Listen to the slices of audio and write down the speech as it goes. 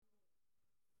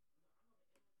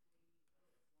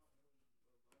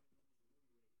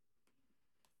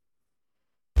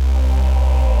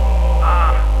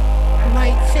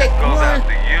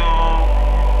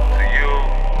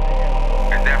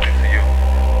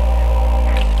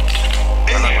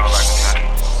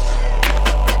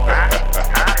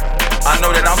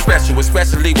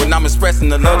and I'm expressing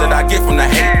the love that I get from the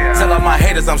hate. Tell all my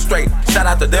haters I'm straight. Shout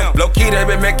out to them. Low key, they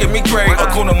been making me great.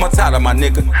 Akuna Matata, my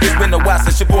nigga. It's been a while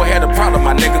since your boy had a problem,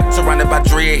 my nigga. Surrounded by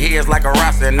dread heads like a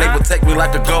roster, and they would take me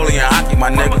like a goalie in hockey, my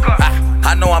nigga.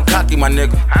 I know I'm cocky, my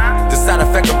nigga. The side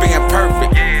effect of being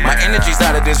perfect. My energy's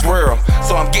out of this world,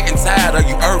 so I'm getting tired of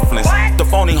you earthlings. The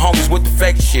phony homies with the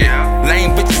fake shit.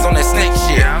 Lame bitches on that snake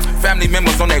shit. Family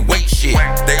members on that weight shit.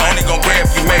 They only gon' grab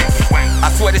if you make it. I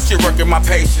swear this shit working my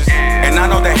patience, and I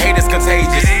know that hate is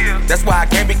contagious. That's why I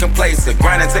can't be complacent.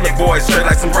 Grinding till the boys straight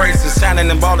like some braces. Shining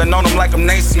and balling on them like I'm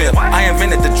Naismith. I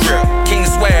invented the drip. King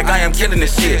swag, I am killing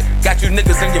this shit. Got you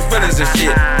niggas in your feelings and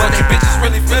shit. Bunch of bitches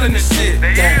really feeling this shit.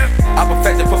 Damn, I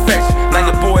perfected perfection. Now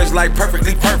your boys like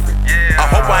perfectly perfect. I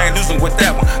hope I ain't losing with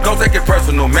that one. Don't take it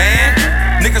personal, man.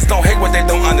 Niggas gon' hate what they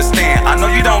don't understand. I know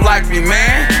you don't like me,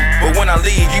 man, but when I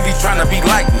leave, you be trying to be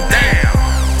like me. Damn.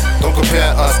 Don't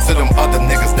compare us to them other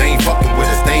niggas. They ain't fucking with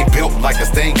us. They ain't built like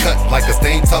us. They ain't cut like us.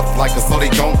 They ain't tough like us, so they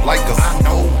don't like us. I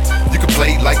know you can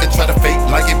play like it, try to fake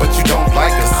like it, but you don't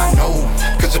like us. I know,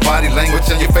 cause your body language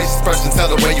and your face expression tell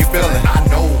the way you feeling. I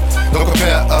know. Don't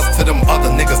compare us to them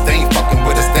other niggas. They ain't fucking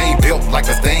with us. They ain't built like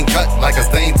us. They ain't cut like us.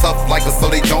 They ain't tough like us,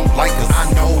 so they don't like us. I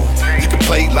know you can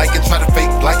play like it, try to fake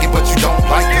like it, but you don't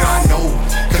like us. I know,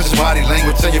 cause your body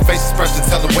language and your face expression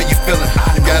tell the way you feeling.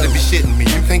 You gotta be shitting me.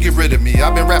 You can't get rid of me.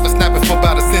 I've been rapping, snapping for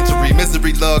about a century.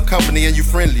 Misery, love, company, and you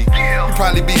friendly. You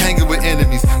probably be hanging with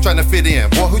enemies, trying to fit in.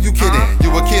 Boy, who you kidding?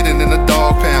 You a kidding in a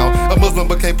dog pound. A Muslim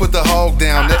but can't put the hog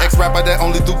down. The ex-rapper that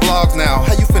only do blogs now.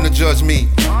 How you finna judge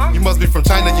me? You must be from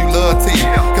China, you love tea.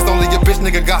 Cause only your bitch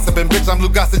nigga gossiping. Bitch, I'm Lou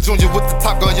Gossett Jr. with the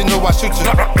top gun, you know I shoot you.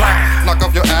 Knock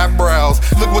off your eyebrows.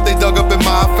 Look what they dug up in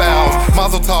my files.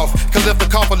 Mazel tov, can lift the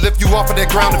coffin, lift you off of that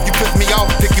ground. If you piss me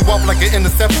off, pick you off like an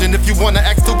interception. If you wanna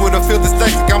act stupid or feel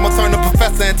dyslexic, I'ma turn the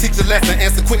professor and teach a lesson.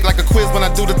 Answer quick like a quiz when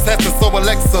I do the testing. So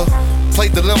Alexa, play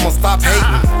Dilemma, stop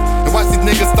hating. And watch these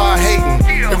niggas start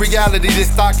hating. In reality, they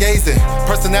start gazing.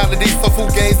 Personality so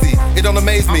fugazi, it don't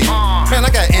amaze me. Man, I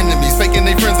got enemies, faking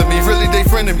they friends of me. Really, they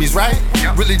frenemies, right?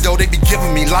 Really, though, they be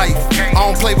giving me life. I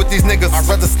don't play with these niggas, I'd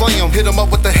rather slay them. Hit them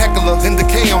up with the heckler, then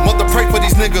decay them. Mother pray for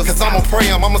these niggas, cause I'ma pray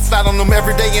them. I'ma slide on them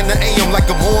every day in the AM like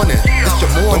the morning. It's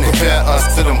your morning. Don't compare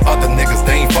us to them other niggas.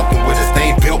 They ain't fucking with us. They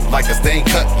ain't built like us. They ain't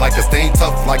cut like us. They ain't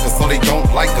tough like us, so they don't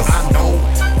like us. I know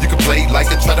you can play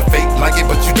like it, try to fake like it,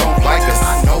 but you don't like us.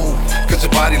 I know, cause your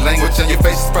body language and your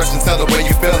face expression tell the way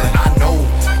you feeling. I know,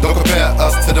 don't compare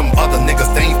us to them other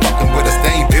niggas. They ain't fucking with us.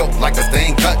 They ain't built like us.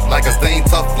 They ain't cut like us. They ain't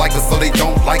tough like us, so they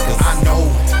don't like us. I know,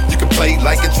 you can play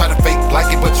like it, try to fake like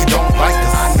it, but you don't like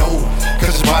us. I know,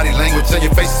 cause your body language and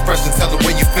your face expression tell the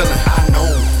way you feeling. I know.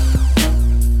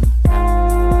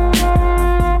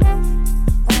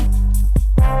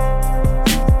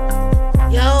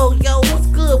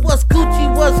 What's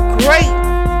Gucci, what's great?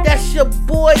 That's your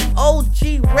boy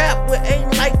OG Rap with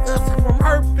Ain't Like Us from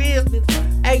Her Business.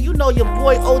 Hey, you know your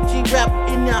boy OG Rap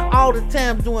in there all the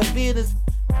time doing business.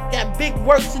 Got big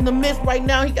works in the midst right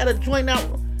now. He got a joint out.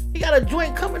 He got a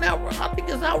joint coming out. I think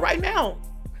it's out right now.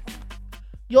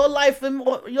 Your life and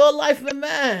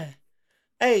mine.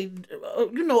 Hey,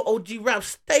 you know OG Rap,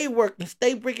 stay working,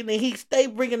 stay bringing the heat, stay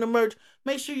bringing the merch.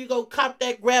 Make sure you go cop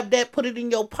that, grab that, put it in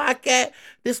your pocket.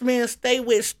 This man stay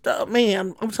with stuff,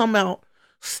 man. I'm talking about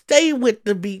stay with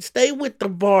the beat, stay with the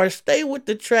bars, stay with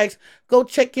the tracks. Go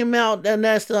check him out, and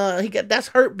that's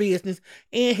Hurt Business,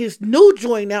 and his new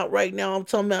joint out right now. I'm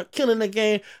talking about killing the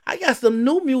game. I got some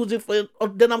new music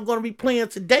that I'm gonna be playing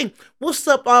today. What's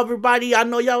up, everybody? I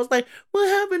know y'all was like, what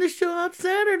happened to show up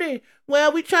Saturday?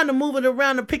 Well, we trying to move it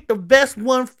around and pick the best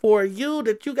one for you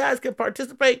that you guys can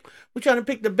participate. We're trying to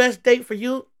pick the best date for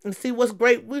you and see what's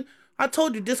great. I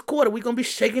told you this quarter we're gonna be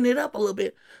shaking it up a little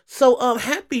bit. So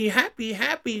happy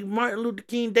Martin Luther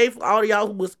King Day for all of y'all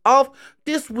who was off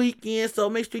this weekend. So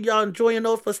make sure y'all enjoying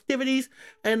those festivities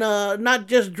and not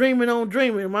just dreaming on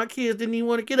dreaming. My kids didn't even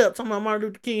want to get up. Talking about Martin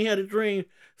Luther King had a dream,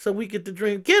 so we get to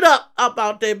dream. Get up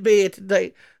out that bed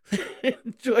today.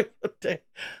 Enjoy your day.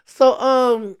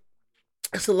 So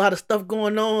there's a lot of stuff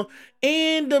going on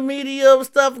in the media,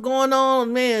 stuff going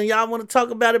on. Man, y'all want to talk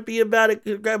about it, be about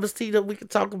it, grab a seat up, we can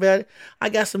talk about it. I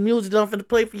got some music that I'm finna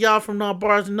play for y'all from our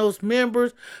Barz and Notez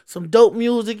members. Some dope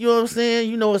music, you know what I'm saying?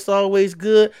 You know it's always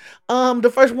good.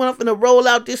 The first one I'm finna roll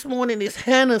out this morning is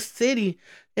Hannah City.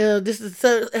 This is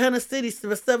Hannah City for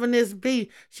 7SB.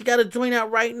 She got a joint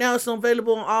out right now. It's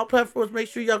available on all platforms. Make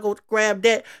sure y'all go grab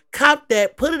that, cop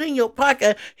that, put it in your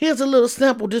pocket. Here's a little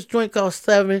sample. This joint called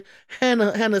 7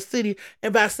 Hannah City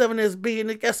and by 7SB,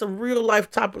 and it got some real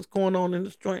life topics going on in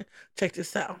this joint. Check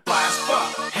this out. Fly as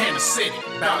fuck, Hannah City,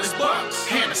 about his bucks,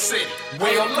 Hannah City,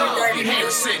 way of love, Hannah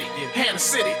City, Hannah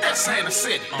City, that's Hannah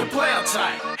City, the player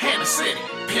type, Hannah City,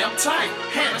 pimp type,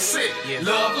 Hannah City,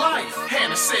 love life,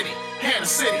 Hannah City,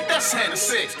 that's Hannah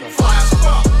City, fly as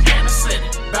fuck, Hannah City,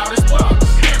 about his bucks,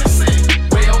 Hannah City,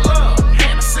 way of love,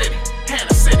 Hannah City,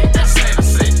 that's Hannah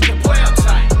City, the player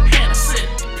type, Hannah City,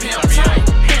 pimp type,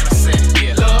 Hannah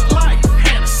City, love life,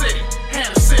 Hannah City,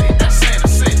 that's Hannah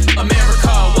City. America,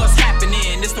 what's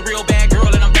happening? It's the real bad girl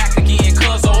and I'm back again.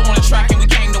 Cuz on the track and we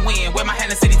came to win. Where my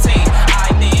Hannah City team?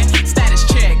 Alright then, status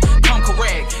check, come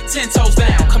correct. 10 toes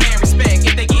down, command respect.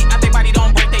 If they get out their body,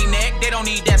 don't break their neck. They don't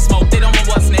need that smoke, they don't know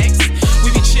what's next. We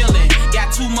be chillin',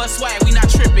 got too much swag, we not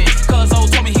trippin'. Cuz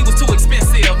told me he was too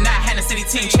expensive. Now Hannah City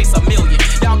team chase $1 million.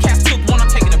 Y'all cats took one,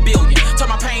 I'm taking $1 billion. Turn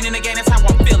my pain in again, that's how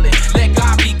I'm feeling. Let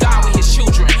God be God with his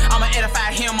children. I'ma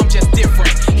edify him, I'm just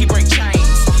different. He break chains.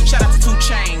 Shout out to 2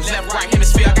 chains. Left, right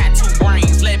hemisphere, I got 2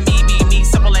 brains. Let me be me,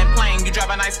 simple and plain. You drive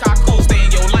a nice car, cool, stay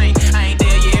in your lane. I ain't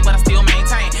there yet, but I still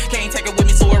maintain. Can't take it with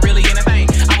me, so it really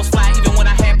anything. I was fly even when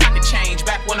I had pocket change.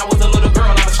 Back when I was a little girl,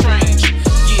 I was strange.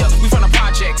 Yeah, we from the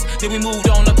projects, then we moved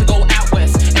on up to go out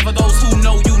west. And for those who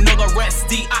know, you know the rest.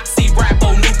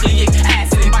 Deoxyribonucleic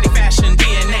acid in body fashion,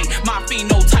 DNA. My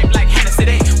phenotype like Hannah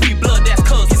City. We blood, that's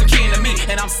cuz he's a kin to me.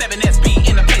 And I'm 7SB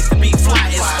in the place to be.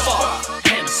 Fly as fuck.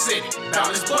 Hannah City,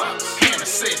 about his bucks, Hannah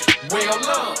City, way of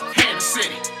love, Hannah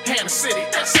City,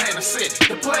 that's Hannah City,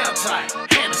 the player type,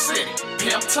 Hannah City,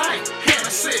 pimp type, Hannah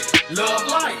City, love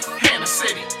life, Hannah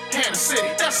City,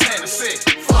 that's Hannah City,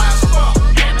 fly as fuck,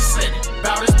 Hannah City,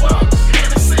 about his bucks,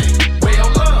 Hannah City, way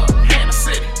of love, Hannah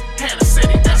City,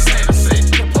 that's Hannah City,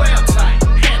 the player type,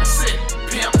 Hannah City,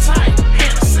 pimp type,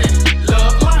 Hannah City,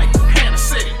 love life, Hannah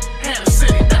City,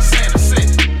 that's Hannah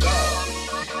City.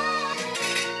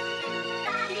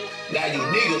 Now you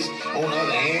niggas, on the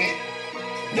other hand,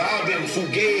 y'all been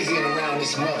fugazing around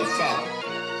this motherfucker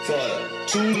for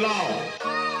too long.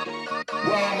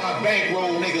 Where all my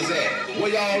bankroll niggas at?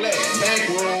 Where y'all at?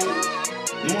 Bankroll,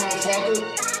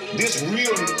 motherfucker. This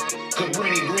real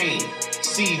Cabrini Green,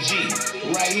 CG,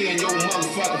 right here in your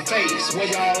motherfucking face. Where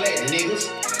y'all at, niggas?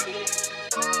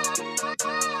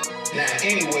 Now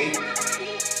anyway,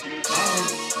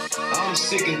 I'm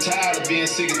sick and tired of being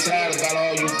sick and tired about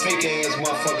all you fake ass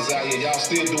motherfuckers out here. Y'all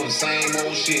still doing the same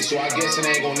old shit, so I guess it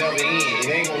ain't gonna never end. It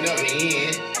ain't gonna never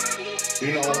end,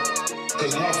 you know,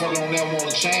 cause motherfuckers don't never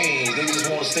wanna change. They just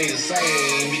wanna stay the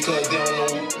same because they don't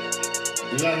know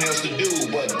nothing else to do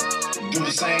but do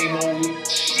the same old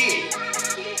shit.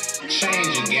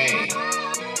 Change your game.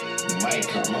 You might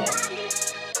come up.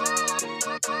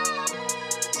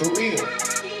 For real.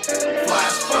 Fly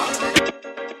as fuck.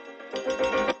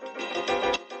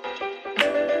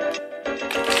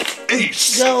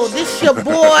 Yo, this your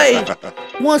boy.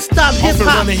 One Stop Hip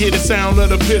Hop. Running, hear the sound of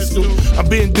the pistol. I've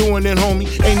been doing it, homie.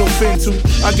 Ain't no fin to.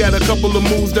 I got a couple of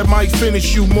moves that might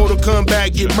finish you. More to come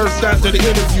back, get murked after the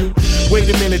interview. Wait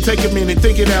a minute, take a minute,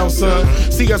 think it out, son.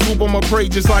 See, I swoop on my prey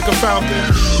just like a falcon.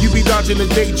 You be dodging the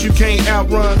date you can't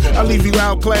outrun. I leave you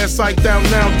outclassed, psyched out,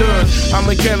 now done. I'm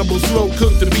a cannibal, slow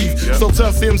cook the beef. So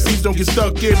tough MCs don't get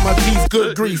stuck in my teeth.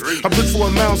 Good grief. I look for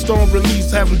a milestone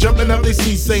release. Have them jumping out they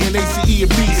seat saying ACE a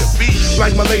beast.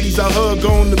 Like my ladies, I hug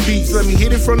on the beats. Let me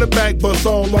hit it from the back, bust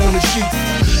all on the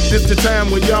sheets. This the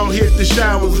time when y'all hit the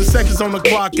showers. The seconds on the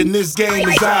clock and this game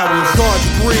is ours. Hard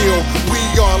to grill, we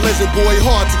are legend boy,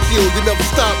 hard to kill. You never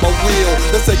stop my wheel.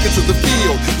 Let's take it to the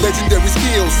field. Legendary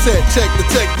skill set, check the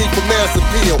technique for mass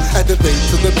appeal. At the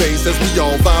base to the base as we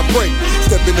all vibrate.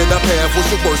 Stepping in our path was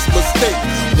your worst mistake.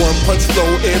 One punch flow,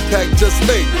 impact just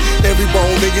made. Every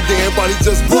bone in your damn body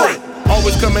just break.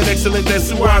 Always coming excellent, that's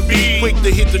who I be. Quick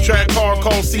to hit the track, hard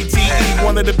call CTE.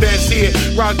 One of the best here,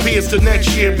 rock beers to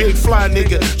next year. Big fly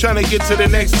nigga, trying to get to the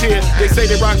next tier. They say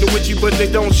they rockin' with you, but they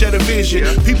don't share the vision.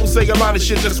 People say a lot of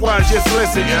shit, that's why I just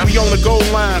listen. We on the goal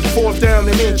line, 4th down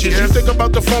and inches. You think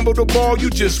about the fumble the ball, you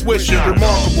just wish it.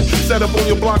 Remarkable, set up on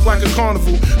your block like a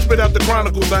carnival. Spit out the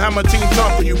chronicles, I have my team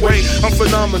topping you. Wait, I'm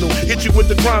phenomenal, hit you with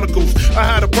the chronicles. I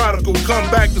had a prodigal, come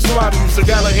back to slaughter you. So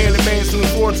got a hand in man, soon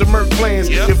forward to murk plans.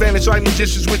 Advantage like my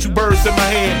musicians with you birds in my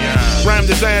hand. Rhyme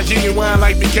design genuine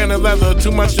like Buchanan leather.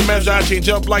 Too much to measure, I change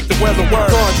up like the weather.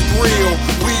 Word. God's real,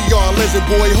 we are legend,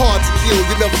 boy, hard to kill.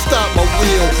 You never stop my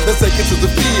wheel. Let's take it to the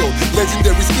field.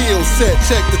 Legendary skill set,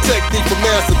 check the technique for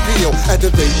mass appeal.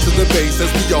 Activate to the base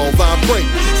as we all vibrate.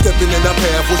 Stepping in our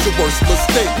path was your worst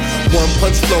mistake. One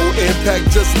punch flow, impact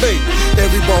just made.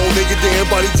 Every bone in your damn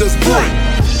body just break.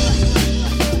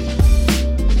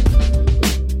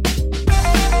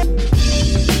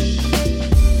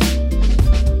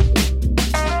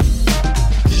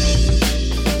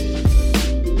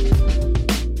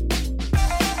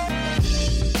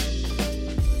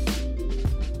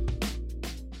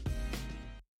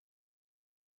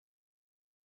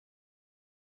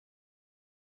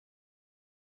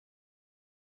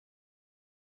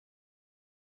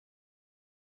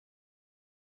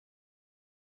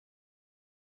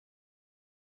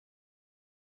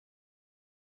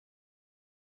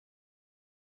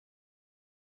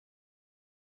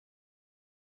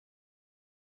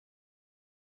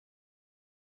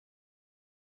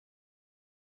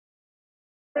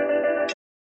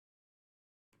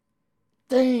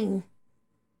 Dang.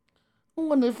 I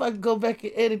wonder if I could go back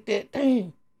and edit that.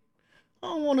 Dang. I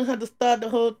don't want to have to start the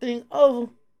whole thing over.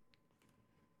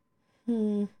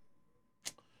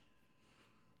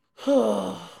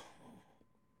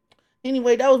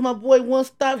 Anyway, that was my boy One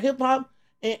Stop Hip Hop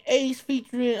and Ace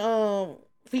featuring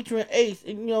Ace.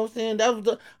 And you know what I'm saying? That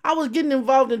was I was getting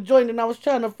involved in joining and I was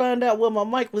trying to find out where my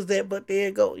mic was at, but there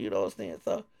you go, you know what I'm saying?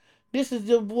 So this is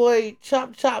your boy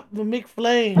Chop Chop the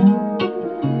McFlame.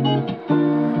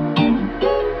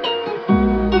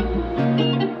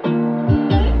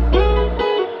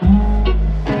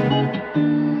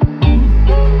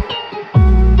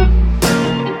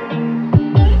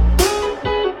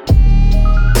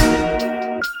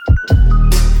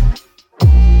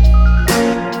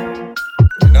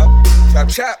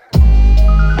 Chop,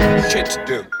 shit to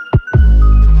do.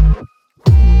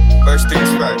 First things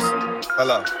first.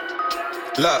 Hello.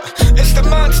 Look, it's the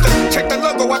monster. Check the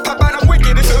logo. I pop out. I'm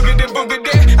wicked. It's oogie and boogie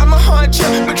day. I'm a hunter,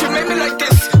 but you made me like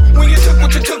this. When you took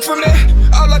what you took from me,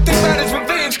 all I think about is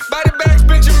revenge. Body bags,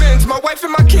 Benjamins, my wife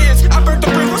and my kids. I burnt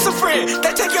the bridge. What's a friend?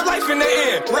 They take your life in the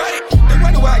end, right? Then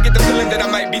why do I get the feeling that I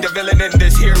might be the villain in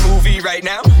this here movie right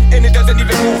now? And it doesn't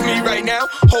even move me right now.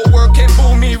 Whole world can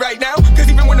boo me right now. Cause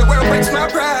even when the world breaks my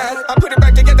pride, I put it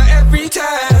back together every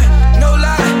time. No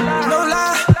lie, no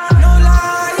lie, no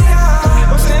lie,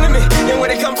 yeah. What's the enemy? And where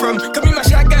they come from? Come be my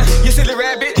shotgun, you silly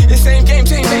rabbit. The same game,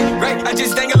 teammate, right? I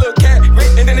just dang a little cat, right?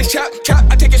 And then it's chop, chop.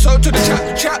 I take your soul to the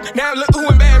chop, chop. Now look who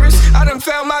embarrassed. I done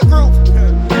found my group.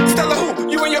 Stella who?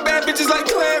 You and your bad bitches like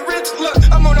Clarence. Look,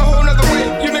 I'm on a whole nother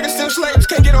way. You niggas still slaves,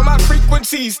 can't get on my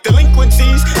frequencies.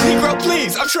 Delinquencies, Negro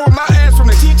please. I'm showing my ass from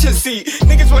the teacher's seat.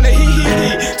 Niggas wanna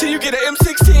hee till you get an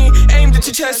M16 aimed at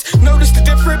your chest. Notice the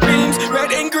different beams,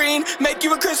 red and green. Make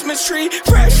you a Christmas tree,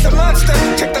 fresh the monster.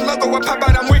 Check the logo, I pop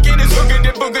out, I'm wicked as boogie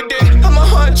and boogie day. I'm a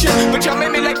hunter, but y'all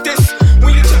made me like this.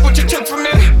 When you took what you took from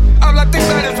me, all I think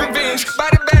about is revenge.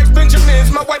 Body bags,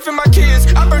 Benjamins, my wife and my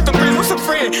kids. I burnt the bridge, what's a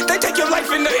friend? They take your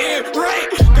life in the end, right?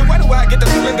 Then why do I get the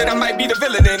feeling that I might be the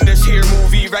villain in this here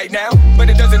movie right now? But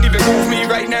it doesn't even move me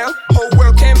right now. Whole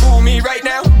world can't boo me right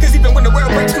now. Cause even when the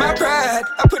world breaks my pride,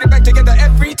 I put it back together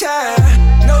every time.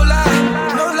 No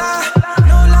lie, no lie,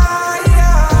 no lie,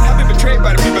 yeah. I've been betrayed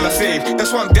by the people I saved.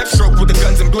 That's why I'm Deathstroke with the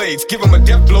guns and blades. Give them a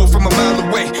death blow from a mile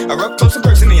away. I rub close in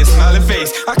person in your smiling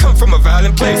face. I come from a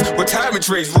violent place where tyrant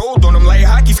trays rolled on them like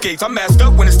hockey skates. I'm masked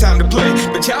up when it's time to play,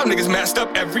 but y'all niggas masked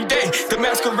up every day. The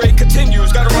masquerade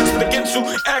continues. Gotta watch for the Ginsu.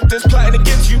 Actors plotting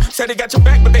against you. Say they got your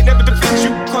back, but they never defend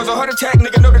you. Cause a heart attack,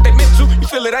 nigga know that they meant to. You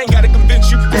feel it, I ain't gotta convince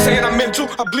you. They saying I'm mental.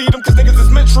 I bleed them cause niggas is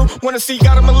mental. Wanna see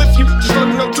God, I'ma lift you. Just let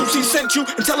them know Juicy sent you.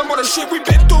 And tell them all the shit we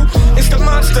been through. It's the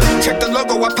monster. Check the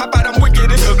logo, I pop out, I'm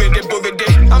wicked. It's oogie and boogie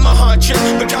day. I'm a hunter,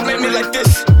 but y'all made me like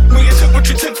this. When you took what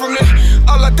you took from me,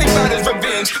 all I think about is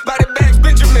revenge. Body bags,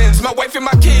 Benjamins, my wife and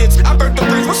my kids. I burnt the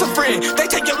bridge, what's a friend? They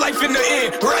take your life in the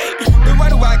end, right? Then why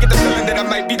do I get the feeling that I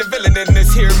might be the villain in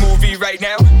this here movie right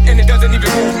now? And it doesn't even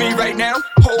move me right now.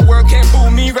 Whole world can't boo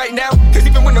me right now. Cause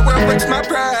even when the world breaks my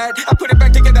pride, I put it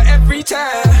back together every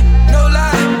time. No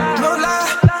lie, no lie,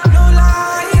 no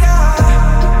lie,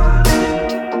 yeah.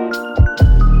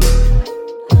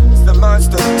 It's the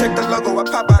monster, check the logo, I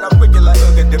pop out, I'm wicked like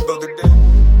oogie and boogie day.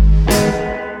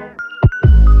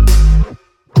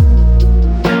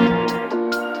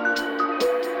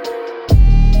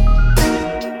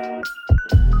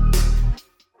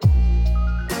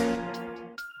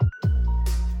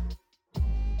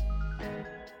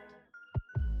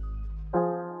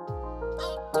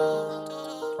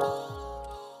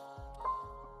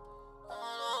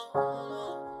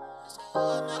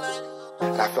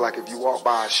 feel like if you walk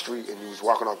by a street and you was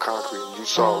walking on concrete and you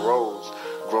saw a rose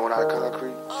growing out of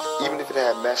concrete, even if it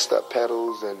had messed up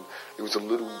petals and it was a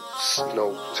little,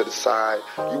 to the side,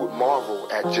 you would marvel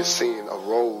at just seeing a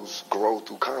rose grow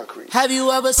through concrete. Have you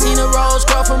ever seen a rose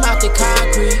grow from out the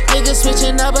concrete? Niggas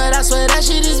switching up, but I swear that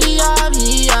shit is beyond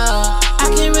me, yeah. I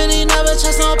can't really never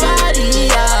trust nobody,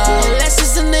 yeah. Unless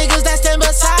it's the niggas that stand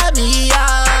beside me,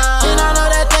 yeah. And I know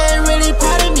that they ain't really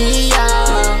proud of me,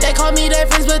 yeah. They call me their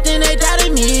friends, but then they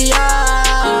doubted me,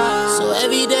 yeah. So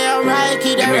every day I'm right,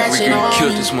 keep that ratchet on me.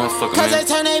 Cause they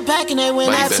turn their back and they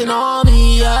went absent on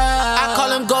me, yeah. I call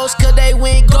them ghosts cause they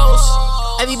went ghosts.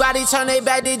 Everybody turn their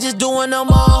back, they just doing no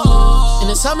more. In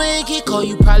the summer it get cold,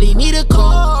 you probably need a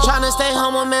coat. Tryna stay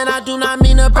humble, man, I do not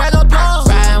mean to brag or boast.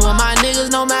 Riding with my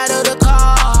niggas no matter the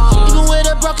cost. Even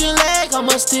with a broken leg,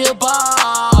 I'ma still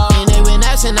ball. And they went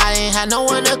absent, I ain't had no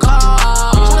one to call.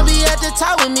 Tryna be at the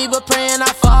top with me, but praying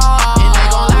I fall. And they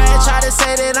gon' lie and try to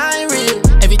say that I ain't real.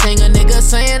 Everything a nigga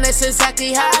saying, that's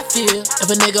exactly how I feel. If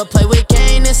a nigga play with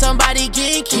game, then somebody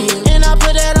get killed. And I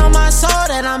put that on my soul,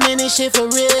 that I'm in this shit for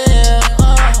real.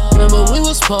 Remember we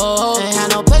was poor, ain't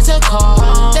had no place to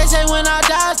call. They say when I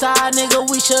die, nigga,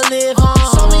 we should live home.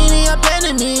 So many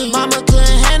abandoned me, mama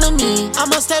couldn't handle me.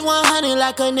 I'ma stay 100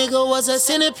 like a nigga was a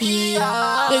centipede.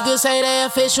 Niggas say they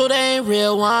official, they ain't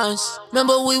real ones.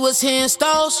 Remember we was hitting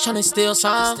stores, tryna steal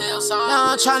some.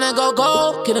 Now I'm tryna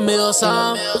go, get a meal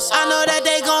some. I know that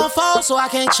they gon' fall, so I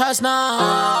can't trust none.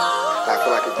 I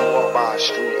feel like if you walk by a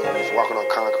street and you was walking on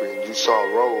concrete and you saw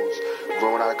a rose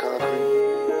growing out of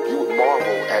concrete, you would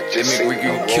marvel at just seeing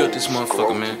a rose killed this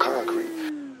motherfucker, man. Concrete.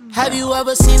 Have you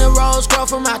ever seen a rose grow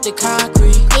from out the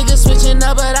concrete? Niggas switching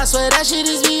up, but I swear that shit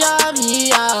is beyond me,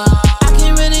 yeah. I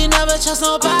can't really never trust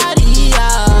nobody,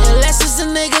 yeah. Unless it's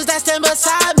the niggas that stand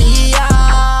beside me,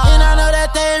 yeah. And I know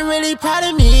that they ain't really proud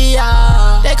of me,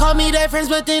 yeah. They call me their friends,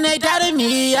 but then they doubted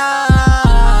me,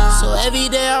 yeah. So every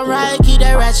day I'm right, keep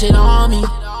that ratchet on me.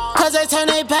 Cause they turn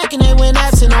their back and they went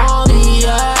absent on me,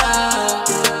 yeah.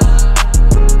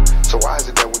 So why is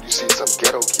it that when you see some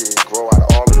ghetto kid grow out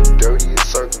of all of the dirtiest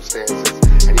circumstances,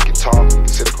 and he can talk, he can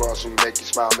sit across from you, make you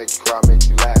smile, make you cry, make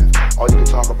you laugh, all you can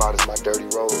talk about is my dirty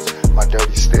rose, my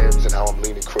dirty stems, and how I'm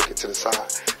leaning crooked to the side.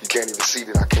 You can't even see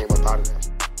that I came up out of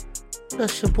them.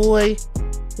 That's your boy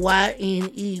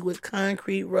YNE with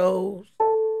Concrete Rose.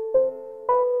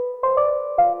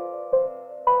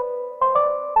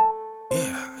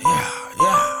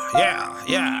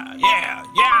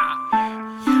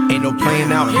 Ain't no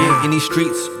playing out here in these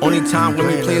streets. Only time when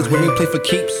we play is when we play for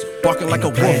keeps. Barking like a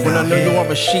wolf when I know you are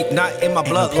a sheep. Not in my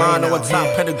bloodline or a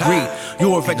top pedigree.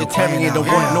 You a vegetarian, don't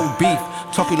want no beef.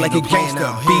 Talking like a gangster,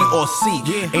 B or C.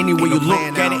 Any way you look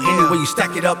at it, any way you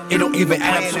stack it up, it don't even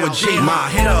add up to a G. My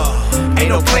hitter, ain't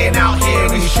no playing out here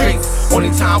in these streets.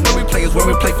 Only time when we play is when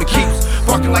we play for keeps.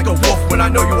 Barking like a wolf when I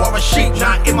know you are a sheep.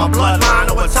 Not in my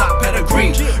bloodline or a top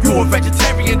pedigree. You a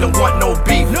vegetarian, don't want no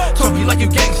beef. Talking like you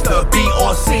gangster, B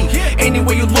or C. Any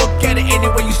way you look at it, any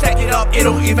way you stack it up, it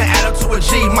don't even add up to a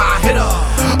G. My hitter,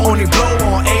 only blow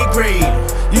on A grade.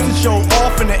 Used to show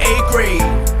off in the 8th grade.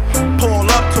 Pull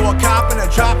up to a cop in a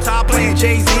drop top playing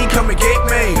Jay-Z, come and get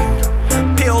me.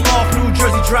 Peel off New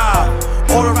Jersey Drive.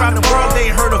 All around the world they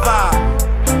heard of I.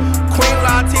 Queen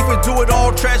Latifah do it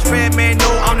all, trash bad man, no,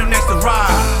 I'm the next to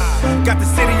ride. Got the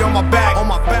city on my back,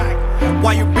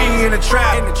 while you be in the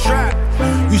trap,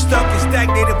 You stuck and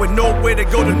stagnated with nowhere to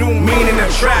go, the new mean in the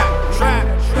trap.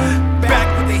 Back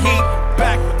with the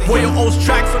heat, where your old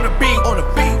tracks on the beat,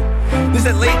 This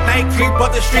a late night creep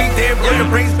up the street, then bring the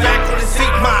brains back on the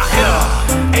seat. My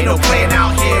hitter, ain't no playing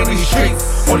out here in these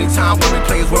streets. Only time when we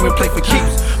play is when we play for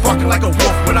keeps. Barking like a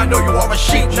wolf when I know you are a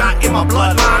sheep. Not in my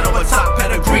bloodline or a top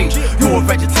pedigree. You a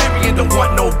vegetarian, don't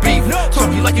want no beef.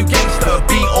 Talking like you gangster,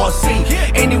 B or C.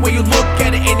 Any way you look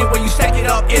at it, any way you stack it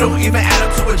up, it don't even add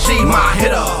up to a G. My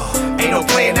hitter, ain't no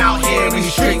playing out here in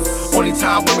these streets. Only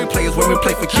time when we play is when we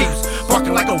play for keeps.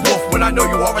 Barking like a wolf when I know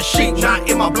you are a sheep. Not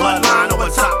in my bloodline or a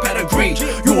top pedigree.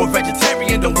 You a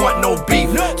vegetarian, don't want no beef.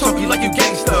 Talking like you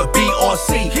gangster, B or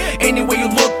C. Any way you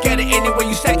look at it, any way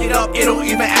you stack it up, it don't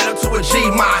even add up to a G.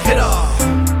 My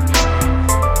hitter.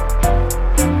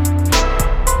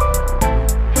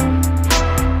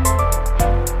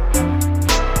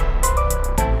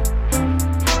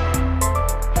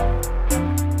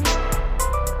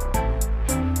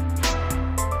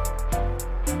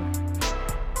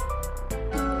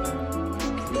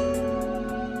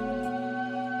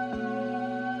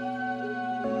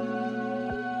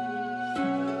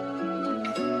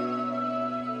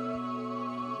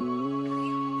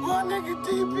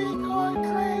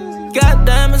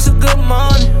 Goddamn, it's a good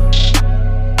morning.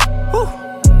 Woo.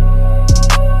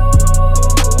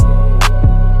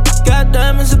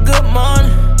 Goddamn, it's a good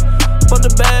morning. Put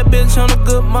the bad bitch on a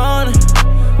good morning.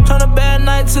 Turn a bad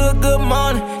night to a good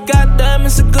morning. Goddamn,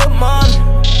 it's a good morning.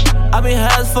 I be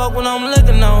high as fuck when I'm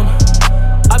licking on her.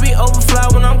 I be overfly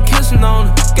when I'm kissing on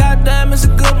her. Goddamn, it's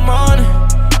a good morning.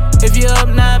 If you up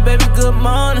now, baby, good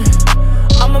morning.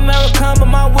 I'm American,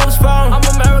 but my whip's foreign. I'm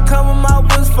American, but my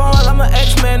whip's foreign. I'm an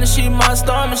X-Man and she my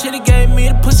storm. And she gave me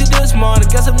the pussy this morning.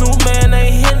 Guess a new man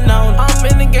ain't hitting on it. I'm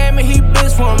in the game and he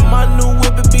bitch for me. My new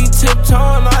whip it be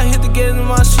tiptoeing. I hit the gas and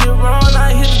my shit wrong.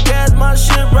 I hit the gas, my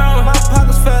shit wrong. My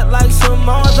pockets fat like some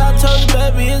Mars. I told you,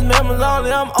 baby, it's memories only.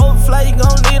 I'm overfly, you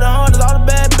gon' need $100. All the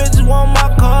bad bitches want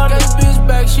my car. Get this bitch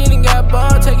back, she done got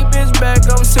burned. Take your bitch back,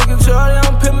 I'm sick and tired.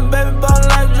 I'm pimpin' baby ballin'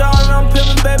 like Jordan. I'm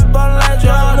pimpin' baby ballin' like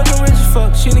Jordan. Lookin' rich as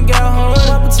fuck, she done got home.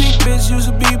 My petite bitch used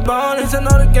to be born. I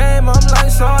know the game, I'm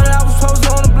like Sony. I was posted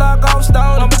on the block, I was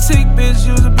stoned. My petite bitch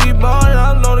used to be born.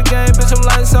 I know the game, bitch, I'm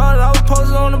like Sony. I was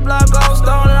posted on the block, I was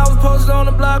stoned. I was posted on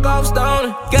the block, I was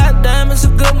stoned. Goddamn, it's a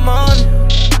good morning.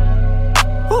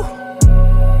 Woo.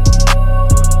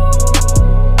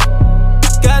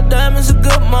 Goddamn, it's a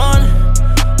good morning.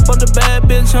 Put the bad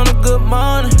bitch on a good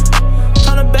morning.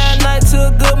 Turn a bad night to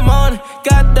a good morning.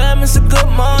 Goddamn, it's a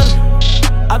good morning.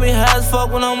 I be high as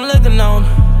fuck when I'm licking on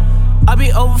her. I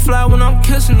be overfly when I'm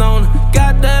kissing on her.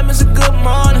 Goddamn, it's a good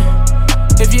morning.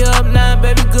 If you up now,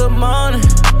 baby, good morning.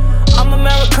 I'm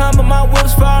American, but my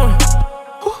whip's foreign.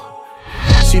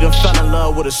 She done fell in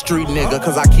love with a street nigga,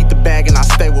 cause I keep the bag and I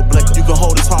stay with blicker. You can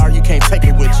hold his heart, you can't take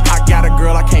it with you. I got a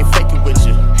girl, I can't fake it with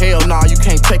you. Hell nah, you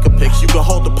can't take a picture. You can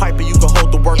hold the pipe and you can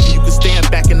hold the work, and you can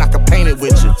stand back and I can paint it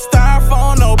with you.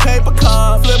 Styrofoam, no paper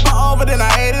cup. Flip her over, then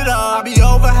I ate it up. I be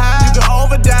over high, you can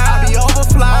over die. I be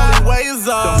overfly, only way is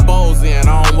up. Them bowls in,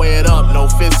 I don't weigh it up. No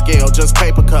fifth scale, just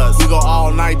paper cuts. We go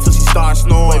all night till she starts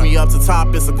snoring. Wake me up to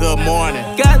top, it's a good morning.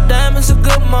 Goddamn, it's a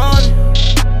good morning.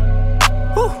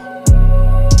 Woo.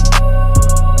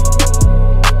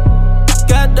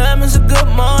 Goddamn, it's a good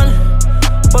morning.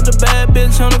 Put the bad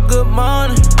bitch on a good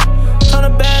morning. Turn a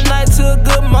bad night to a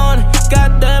good morning.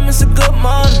 Goddamn, it's a good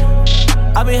morning.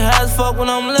 I be high as fuck when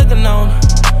I'm licking on her.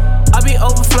 I be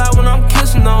overfly when I'm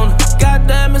kissing on her.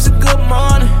 Goddamn, it's a good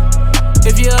morning.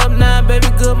 If you up now, baby,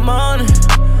 good morning.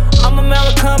 I'm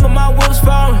American, but my whip's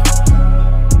foreign.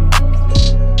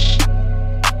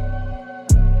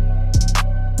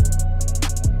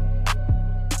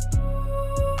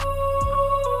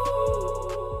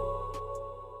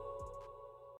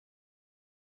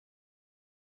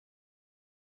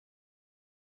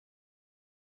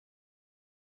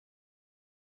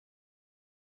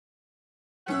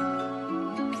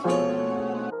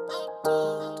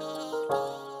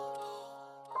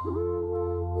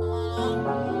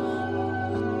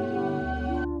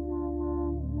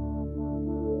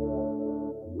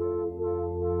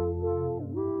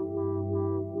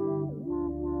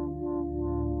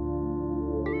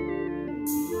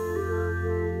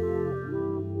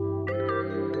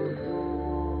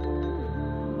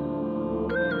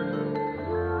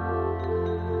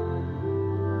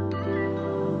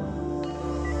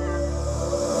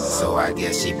 So I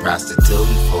guess she prostituting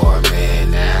for a man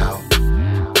now.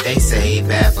 They say he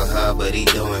bad for her, but he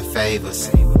doing favors.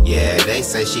 Yeah, they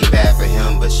say she bad for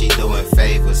him, but she doing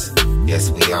favors. Guess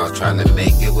we all trying to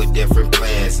make it with different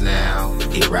plans now.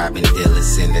 He robbing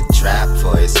dealers in the trap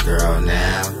for his girl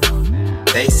now.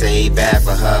 They say he bad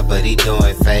for her, but he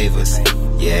doing favors.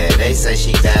 Yeah, they say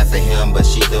she bad for him, but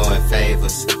she doing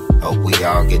favors. Hope we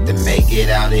all get to make it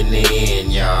out in the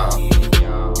end, y'all.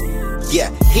 Yeah,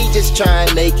 he just try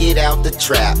and make it out the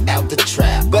trap,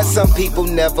 But some people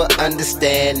never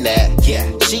understand that. Yeah,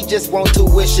 she just want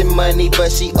tuition money, but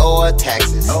she owe her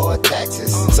taxes.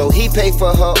 So he pay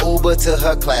for her Uber to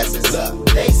her classes. Look,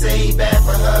 they say he bad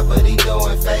for her, but he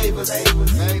doing favors.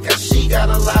 Cause she got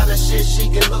a lot of shit she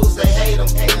can lose, they hate him.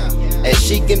 And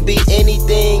she can be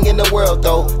anything in the world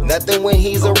though, nothing when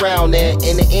he's around there.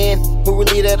 In the end, who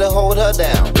really there to hold her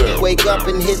down? Wake up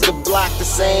and hit the block the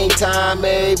same time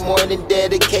every morning,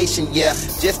 dedication, yeah,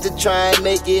 just to try and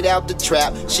make it out the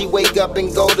trap. She wake up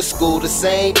and go to school the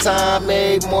same time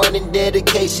every morning,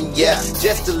 dedication, yeah,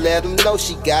 just to let him know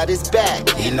she got his back.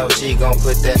 He know she gon'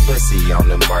 put that pussy on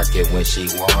the market when she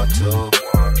want to.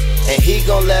 And he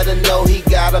gon' let her know he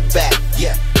got her back,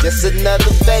 yeah. Just another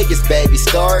Vegas, baby,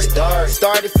 started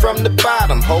from the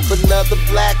bottom. Hope another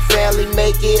black family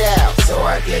make it out. So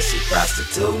I guess she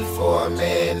prostituting for a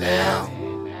man now.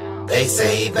 They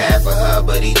say he bad for her,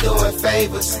 but he doing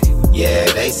favors.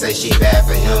 Yeah, they say she bad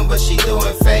for him, but she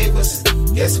doing favors.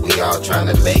 Guess we all trying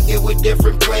to make it with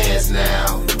different plans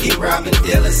now. He robbing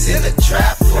dealers in the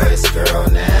trap for his girl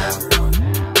now.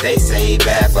 they say he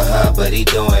bad for her, but he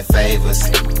doing favors.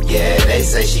 Yeah, they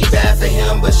say she bad for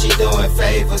him, but she doing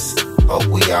favors. Hope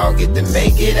we all get to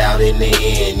make it out in the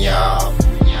end, y'all.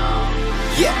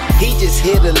 Yeah, he just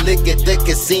hit a lick at the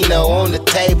casino on the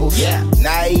table. Yeah,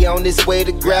 now he on his way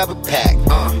to grab a pack.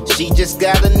 She just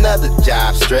got another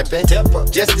job stripping,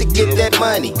 just to get that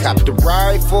money. Copped a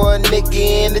Rari for a nigga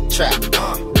in the trap.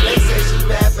 They say she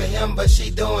bad for him, but she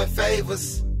doing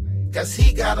favors. Cause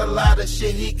he got a lot of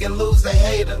shit, he can lose a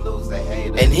hater.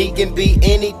 And he can be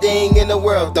anything in the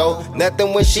world though,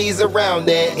 nothing when she's around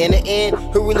there. In the end,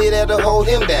 who really there to hold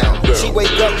him down? She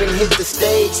wake up and hit the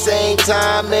stage, same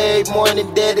time every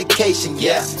morning, dedication,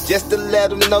 yeah. Just to let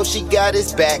him know she got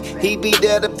his back, he be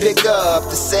there to pick her up.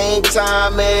 The same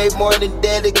time every morning,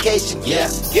 dedication, yeah.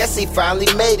 Guess he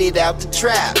finally made it out the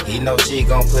trap. He know she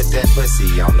gon' put that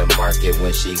pussy on the market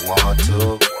when she want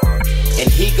to. And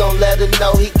he gon' let her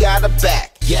know he got her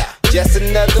back. Yeah, just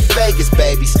another Vegas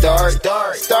baby started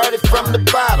from the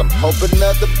bottom. Hope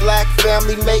another black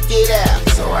family make it out.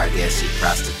 So I guess she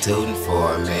prostituting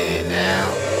for a man now.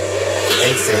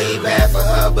 They say he bad for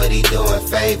her, but he doing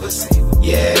favors.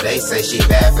 Yeah, they say she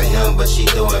bad for him, but she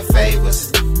doing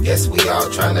favors. Guess we all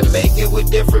trying to make it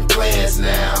with different plans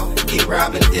now. He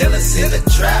robbing dealers in the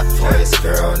trap for his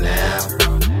girl now.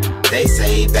 They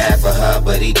say he bad for her,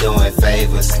 but he doing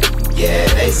favors. Yeah,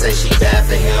 they say she bad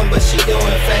for him, but she doing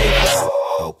favors.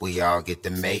 Hope we all get to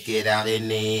make it out in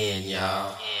the end,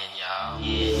 y'all.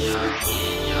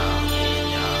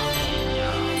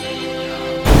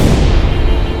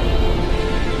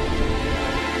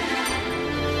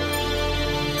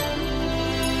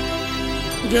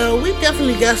 Yo, we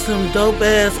definitely got some dope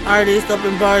ass artists up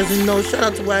in Barz and Notez. Shout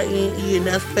out to YNE and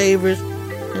that's Favors.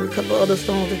 And a couple other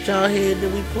songs that y'all had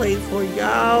that we played for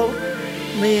y'all.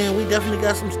 Man, we definitely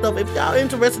got some stuff. If y'all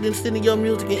interested in sending your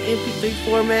music in MP3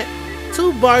 format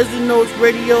to Barz and Notez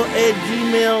Radio at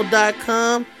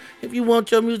gmail.com. If you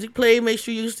want your music played, make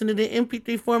sure you send it in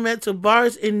MP3 format to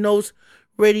Barz and Notez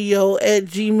Radio at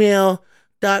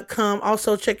gmail.com.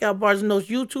 Also, check out Barz and Notez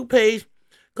YouTube page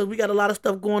because we got a lot of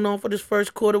stuff going on for this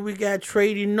first quarter. We got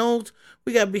Trading Notes.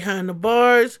 We got Behind the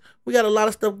Bars. We got a lot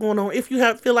of stuff going on. If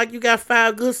you feel like you got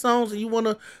 5 good songs and you want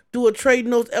to do a Trading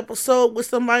Notes episode with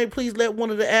somebody, please let one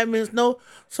of the admins know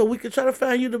so we can try to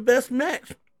find you the best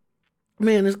match.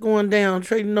 Man, it's going down.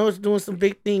 Trading Notes doing some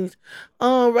big things.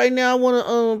 Right now, I want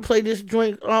to play this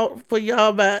joint for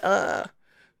y'all by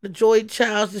the Joy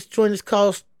Childs. This joint is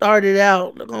called Started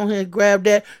Out. Go ahead and grab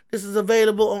that. This is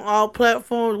available on all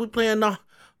platforms. We playing the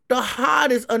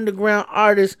hottest underground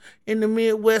artists in the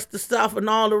Midwest, the South, and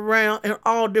all around, and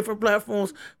all different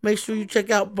platforms. Make sure you check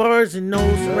out Barz and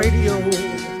Notez Radio.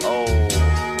 Oh,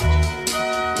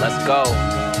 let's go.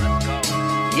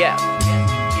 Yeah.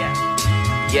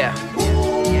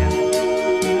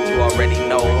 You already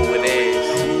know who it is.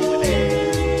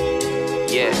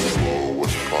 Yeah.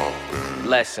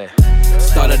 Lesson.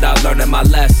 Started out learning my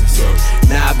lessons.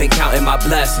 Now I've been counting my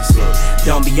blessings.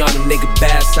 Don't be on the nigga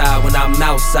bad side when I'm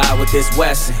outside with this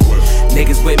Wesson.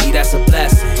 Niggas with me, that's a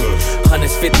blessing.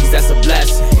 100s, 50s, that's a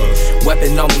blessing.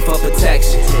 Weapon on me for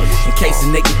protection, in case a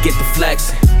nigga get the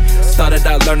flexing. Started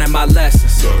out learning my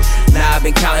lessons. Now I've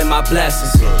been counting my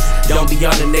blessings. Don't be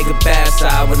on the nigga bad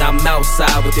side when I'm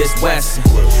outside with this Wesson.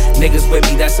 Niggas with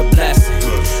me, that's a blessing.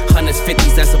 100s,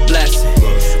 50s, that's a blessing.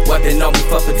 Weapon on me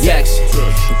for protection,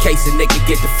 in case a nigga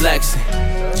get the flexing.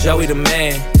 Joey the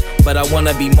man, but I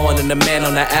wanna be more than the man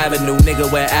on the avenue.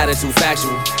 Nigga wear attitude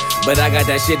factual, but I got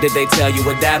that shit that they tell you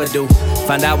what that'll do.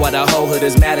 Find out why the whole hood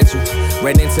is mad at you.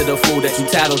 Ran into the fool that you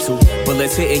tattle to.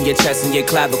 Bullets hitting your chest and your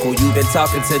clavicle. You been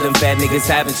talking to them fat niggas,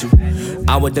 haven't you?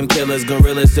 I'm with them killers,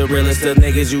 gorillas, the realest, the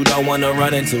niggas you don't wanna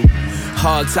run into.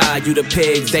 Hog tied, you the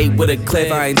pigs, date with a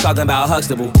cliff. I ain't talking about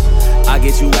Huxtable. I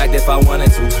get you whacked if I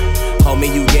wanted to.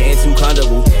 Homie, you getting too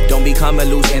comfortable. Don't be coming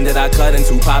loose, end that I cut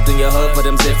into. Popped in your hood for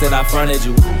them zips that I fronted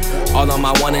you. All on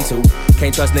my 1 and 2.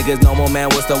 Can't trust niggas no more, man,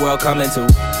 what's the world coming to?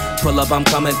 Pull up, I'm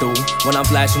coming through. When I'm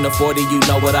flashing the 40, you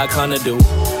know what I come to do.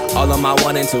 All on my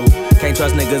 1 and 2. Can't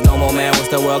trust niggas no more, man, what's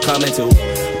the world coming to?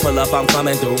 Pull up, I'm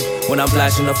coming through. When I'm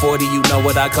flashing the 40, you know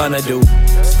what I come to do.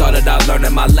 Started out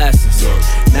learning my lessons.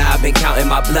 Now I've been counting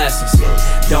my blessings.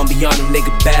 Don't be on the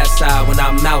nigga bad side when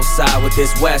I'm outside with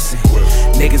this Wesson.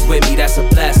 Niggas with me, that's a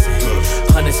blessing.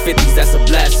 100s, 50s, that's a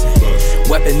blessing.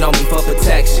 Weapon on me for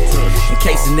protection, in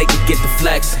case a nigga get the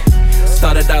flexing.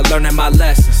 Started out learning my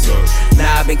lessons.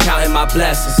 Now I've been counting my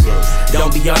blessings.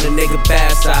 Don't be on the nigga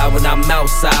bad side when I'm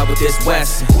outside with this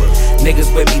Wesson.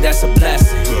 Niggas with me, that's a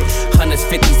blessing. 100s,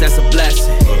 50s, that's a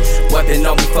blessing. Weapon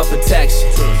on me for protection,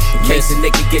 in case a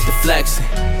nigga get the flexing.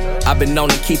 I've been known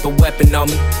to keep a weapon on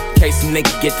me, in case a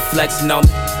nigga get the flexing on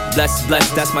me. Blessed,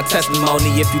 that's my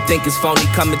testimony. If you think it's phony,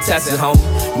 come and test it, homie.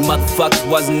 You motherfuckers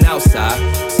wasn't outside.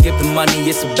 Skip the money,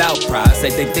 it's about pride. Say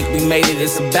they think we made it,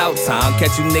 it's about time.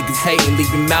 Catch you niggas hating, leave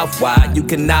your mouth wide. You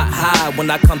cannot hide when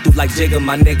I come through like Jigga,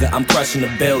 my nigga. I'm crushing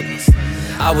the buildings.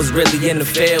 I was really in the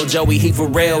field, Joey, he for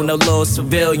real, no little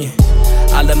civilian.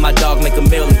 I let my dog make $1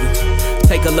 million.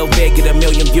 Take a little bit, get 1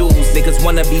 million views. Niggas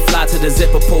wanna be fly to the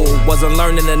zipper pool. Wasn't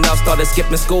learning enough, started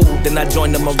skipping school. Then I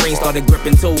joined the Marines, started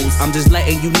gripping tools. I'm just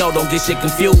letting you know, don't get shit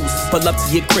confused. Pull up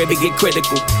to your crib and get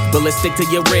critical. Bullets stick to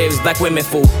your ribs, black women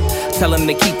fool. Tell them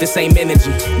to keep the same energy.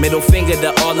 Middle finger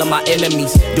to all of my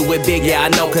enemies. Do it big, yeah I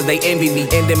know, cause they envy me.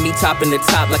 Ending me topping the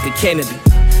top like a Kennedy.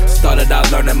 Started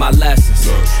out learning my lessons.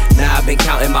 Now I've been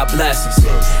counting my blessings.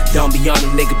 Don't be on the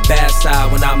nigga bad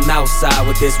side when I'm outside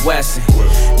with this Wesson.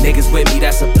 Niggas with me,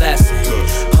 that's a blessing.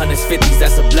 150s,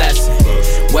 that's a blessing.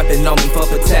 Weapon on me for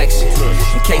protection,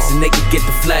 in case a nigga get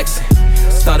the flexing.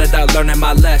 Started out learning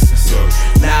my lessons.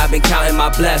 Now I've been counting my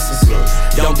blessings.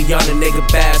 Don't be on the nigga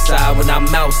bad side when I'm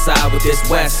outside with this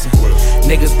Wesson.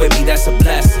 Niggas with me, that's a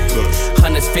blessing.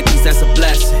 150s, that's a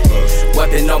blessing.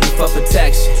 Weapon on me for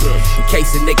protection, in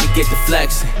case a nigga get the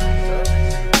flexing.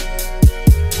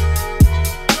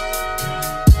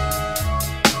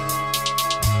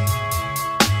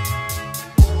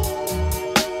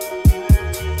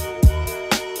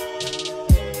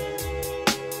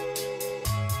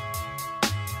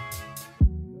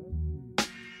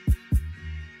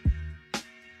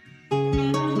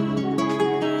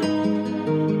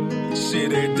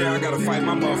 I gotta fight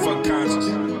my motherfucking conscience.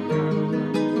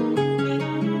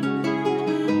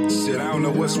 Shit, I don't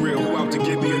know what's real, who out to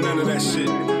get me or none of that shit.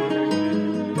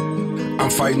 I'm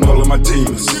fighting all of my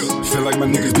demons. Feel like my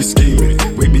niggas be scheming.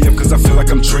 Wake me up cause I feel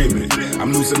like I'm dreaming.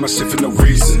 I'm losing my shit for no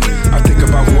reason. I think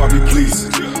about who I be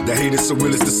pleasing. The hate is so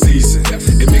real, it's the season.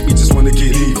 It make me just wanna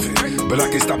get even, but I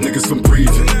can't stop niggas from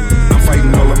breathing. I'm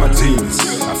fighting all of my demons.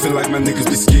 I feel like my niggas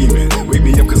be scheming. Wake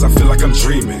me up cause I feel like I'm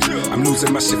dreaming. I'm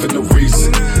losing my shit for no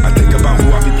reason. I think about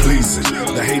who I be pleasing.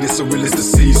 The hate is so real, it's the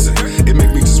season. It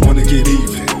make me just wanna get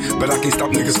even, but I can't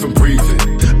stop niggas from breathing.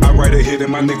 I write a hit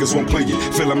and my niggas won't play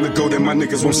it. Feel I'm the goat and my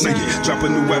niggas won't say it. Drop a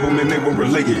new album and they won't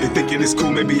relate it. They thinking it's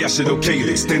cool, maybe I should okay it.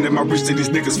 Extending my reach to these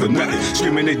niggas for nothing.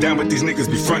 Screaming they down, but these niggas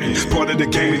be frontin'. Part of the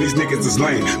game and these niggas is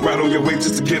lame. Ride on your way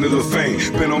just to get a little fame.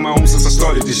 Been on my own since I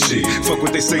started this shit. Fuck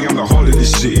what they say, I'm the heart of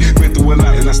this shit. Been through a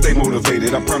lot and I stay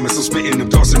motivated. I promise I'm spitting them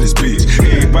thoughts in this bitch.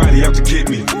 Everybody out to get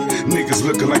me. Niggas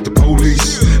looking like the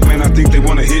police. Man, I think they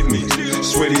wanna hit me.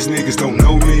 Swear these niggas don't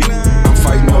know me. I'm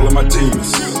fighting all of my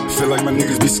demons. Feel like my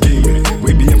niggas be scheming.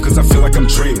 Wake me up cause I feel like I'm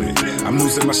dreaming. I'm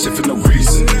losing my shit for no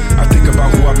reason. I think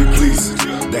about who I be pleasing.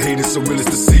 The hate is so real, it's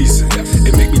the season.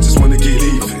 It make me just wanna get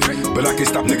even, but I can't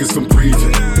stop niggas from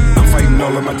breathing. I'm fighting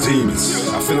all of my demons.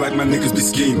 I feel like my niggas be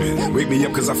scheming. Wake me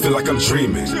up cause I feel like I'm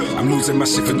dreaming. I'm losing my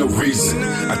shit for no reason.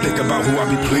 I think about who I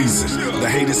be pleasing. The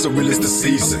hate is so real, it's the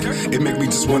season. It make me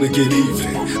just wanna get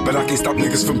even, but I can't stop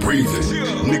niggas from breathing.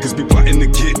 Niggas be plotting to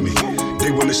get me.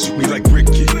 They wanna shoot me like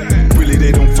Ricky. Really,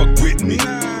 they don't fuck with me.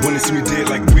 Wanna see me dead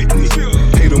like Whitney.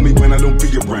 Hate on me when I don't be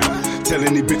around.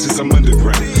 Telling these bitches I'm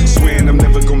underground. Swearing I'm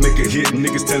never gonna make a hit.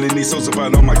 Niggas telling these hoes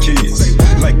about all my kids.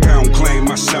 Like Pound claim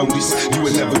my shouties. You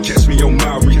would never catch me on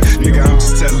Maui. Nigga, I'm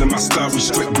just telling my story.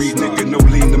 Straight weed, nigga, no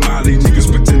lean to Molly.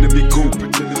 Niggas pretend to be cool.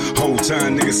 Whole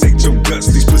time niggas hate your guts.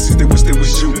 These pussies, they wish they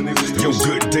was you. Yo,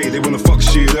 good day, they wanna fuck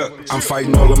shit up. I'm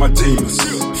fighting all of my demons.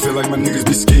 Feel like my niggas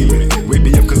be scheming. Wake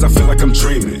me up cause I feel like I'm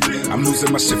dreaming. I'm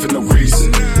losing my shit for no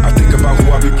reason. I think about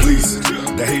who I be pleasing.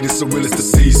 The hate is so real, it's the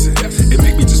season. It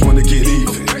make me just wanna get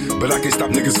even, but I can't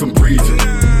stop niggas from breathing.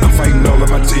 I'm fighting all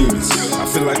of my demons. I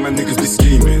feel like my niggas be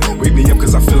scheming. Wake me up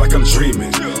cause I feel like I'm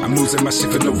dreaming. I'm losing my shit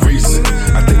for no reason.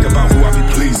 I think about who I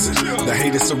be pleasing. The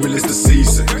hate is so real, it's the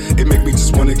season. It make me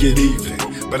just wanna get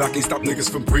even, but I can't stop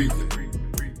niggas from breathing.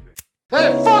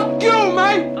 Hey, fuck you,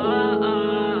 man!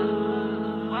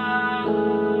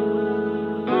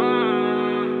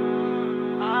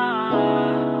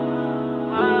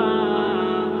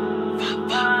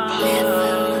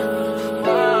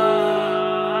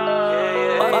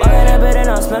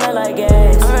 Smelling like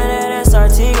gas. I'm running that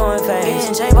SRT going fast.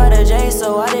 Getting chased by the J,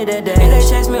 so I did that dash. If they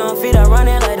chase me on feet, I run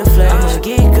it like the Flash. I'ma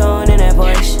get going in that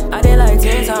Porsche. I did like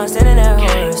 10 times standing that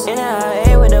horse. In that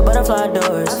IA with the butterfly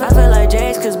doors. I feel like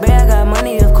J's cause babe, I got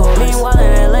money, of course. Meanwhile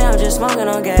in LA, I'm just smoking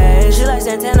on gas. She like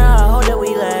Santana, I hope that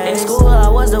we last. In school, I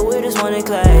was the weirdest one in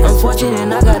class. I'm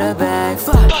fortunate, I got a bag.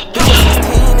 Fuck.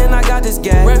 16 and I got got this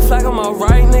gas. Red flag on my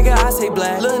right, nigga, I say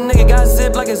black. Little nigga got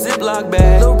zip like a Ziploc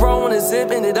bag. Little bro on a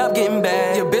zip, ended up getting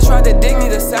bad. Your bitch tried to dig me,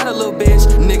 the saddle, little bitch.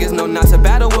 Niggas know not to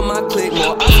battle with my clique.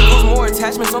 More obstacles, more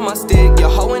attachments on my stick. Your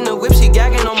hoe in the whip, she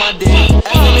gagging on my dick.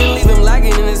 Effing and leave him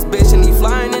lagging in this bitch. And he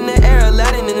flying in the air,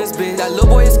 Aladdin in this bitch. That little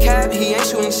boy is cap, he ain't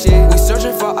shooting shit. We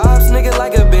searching for ops, nigga,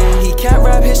 like a bin. He can't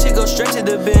rap, his shit go straight to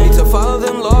the bin. Need to follow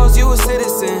them laws, you a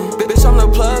citizen. Bitch, I'm the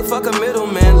plug, fuck a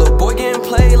middleman. Little boy getting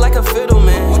played like a fiddle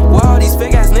man. Why all these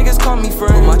fake ass niggas call me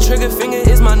friend? My trigger finger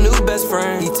is my new best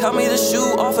friend. He tell me to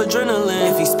shoot off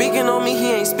adrenaline. If he speaking on me,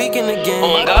 he ain't speaking again.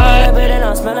 Oh my god, but then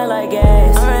I'm smelling like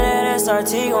gas. I'm in that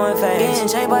SRT going fast. Getting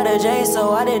chased by the J,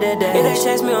 so I did that dash. If they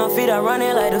chase me on feet, I run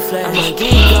it like the Flash. I'm a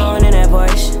geek going in that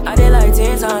Porsche. I did like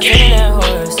 10 times sitting that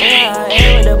horse. Yeah, I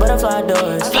ate with the butterfly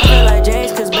doors. I feel like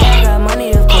J's, cause baby, I got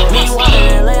money, of course. Meanwhile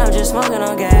in LA, I'm just smoking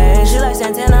on gas. She like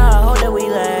Santana, I hope that we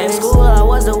last. In school, I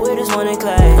was the weirdest one in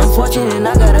class. Unfortunate,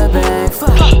 I got a bag.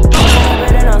 Fuck. But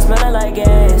then I'm smelling like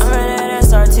gas. I'm in that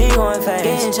SRT going fast.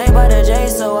 Getting chased by the J,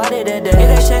 so I did that dash. If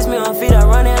they chase me on feet, I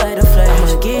run it like the Flash.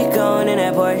 I'm a geek going in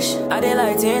that Porsche. I did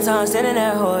like 10 times sitting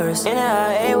that horse. In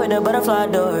that IA with the butterfly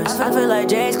doors. I feel like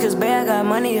J's, cause baby, I got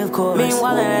money, of course.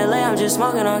 Meanwhile in LA, I'm just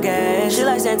smoking on gas. She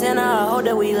like Santana, I hope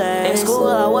that we last. In school,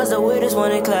 I was the weirdest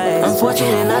one in class.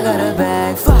 Unfortunate, I got a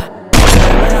bag. Fuck.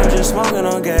 I'm just smoking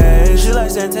on gas. She like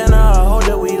Santana, I hope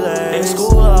that we last. In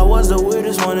school, I was the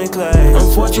weirdest one in class.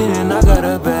 Unfortunate, I got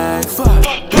a bag. Fuck.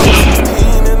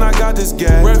 16 and I got this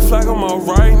gas. Red flag on my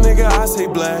right, nigga, I say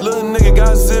black. Little nigga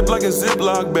got zip like a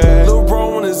Ziploc bag. Little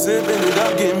bro on a zip, ended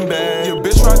up getting bad. Your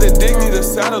bitch tried to dig me, the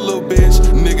saddle, little bitch.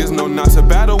 Niggas know not to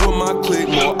battle with my clique.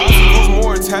 More obstacles,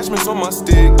 more attachments on my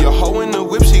stick. Your hoe in the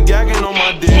whip, she gagging on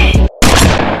my dick.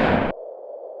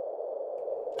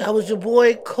 That was your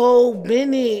boy Cole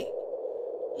Bennett.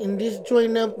 And this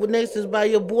joint up with next is by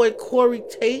your boy Corey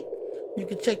Tate. You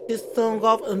can check this song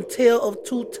off on Tale of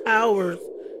Two Towers.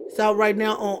 It's out right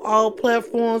now on all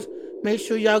platforms. Make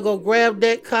sure y'all go grab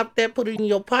that, cop that, put it in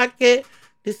your pocket.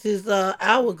 This is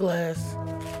Hourglass.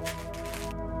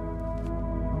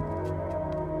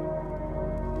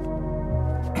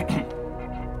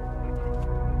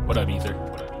 What up, Ether?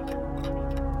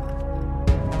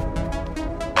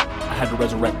 I had to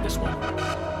resurrect this one.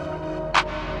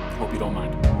 Hope you don't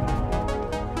mind.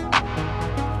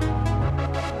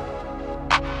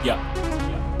 Yeah.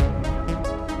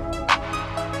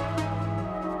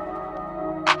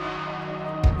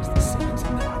 As the sands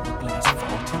in the hourglass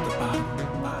fall to the bottom.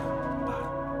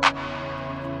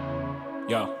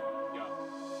 Yo.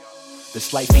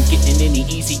 This life ain't getting any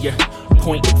easier.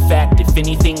 Point in fact, if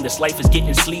anything, this life is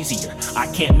getting sleazier. I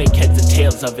can't make heads and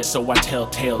tails of it, so I tell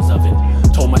tales of it.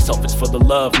 Told myself it's for the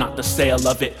love, not the sale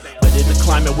of it. But in a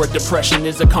climate where depression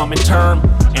is a common term,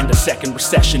 and the second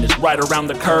recession is right around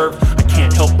the curve, I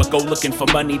can't help but go looking for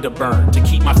money to burn. To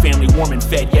keep my family warm and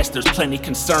fed, yes, there's plenty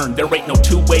concern. There ain't no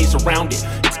two ways around it.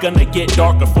 It's gonna get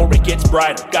dark before it gets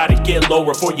brighter. Gotta get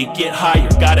lower before you get higher.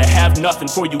 Gotta have nothing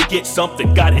before you get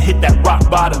something. Gotta hit that rock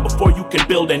bottom before you can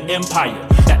build an empire.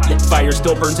 That lit fire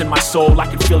still burns in my soul. I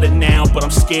can feel it now, but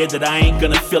I'm scared that I ain't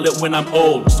gonna feel it when I'm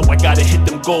old. So I gotta hit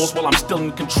them goals while I'm still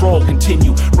in control.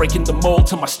 Continue breaking the mold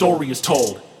till my story is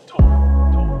told.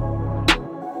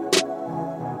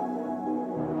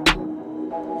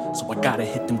 So I gotta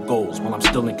hit them goals while I'm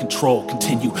still in control.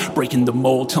 Continue breaking the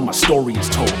mold till my story is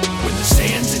told. When the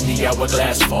sands in the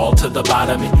hourglass fall to the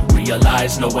bottom and you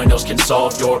realize no one else can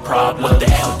solve your problem, what the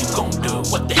hell you gon' do?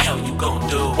 What the hell you gon'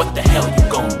 do? What the hell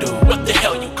you gon' do? What the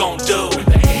hell you gon' do? When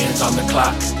the hands on the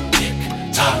clock tick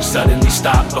tock suddenly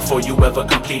stop before you ever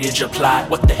completed your plot,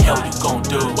 what the hell you gon'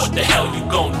 do? What the hell you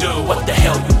gon' do? What the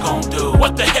hell you gon' do?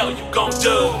 What the hell you gon'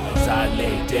 do? As I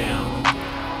lay down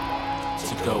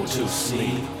to go to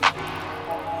sleep,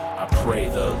 I pray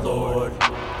the Lord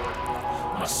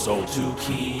my soul to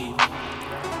keep.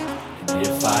 And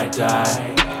if I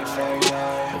die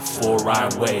before I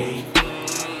wake,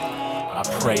 I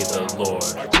pray the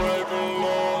Lord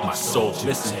my soul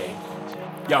to take.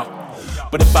 Yo.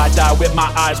 But if I die with my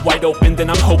eyes wide open, then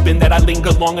I'm hoping that I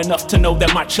linger long enough to know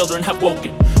that my children have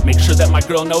woken. Make sure that my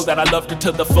girl know that I loved her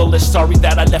to the fullest. Sorry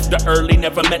that I left her early,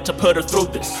 never meant to put her through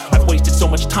this. I've wasted so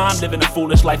much time living a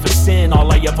foolish life of sin. All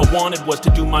I ever wanted was to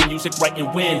do my music right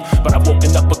and win. But I've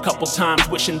woken up a couple times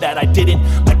wishing that I didn't.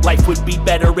 Like life would be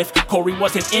better if Corey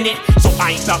wasn't in it. So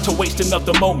I ain't about to waste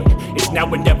another moment. It's now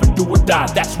or never, do or die,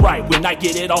 that's right. When I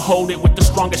get it, I'll hold it with the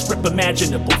strongest grip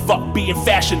imaginable. Fuck being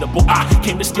fashionable, I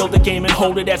came to steal the game and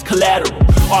hold it as collateral.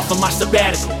 Off of my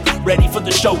sabbatical, ready for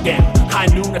the showdown. High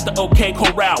noon at the OK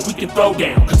Corral, we can throw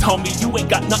down. Cause homie, you ain't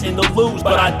got nothing to lose,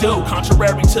 but I do.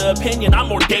 Contrary to opinion, I'm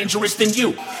more dangerous than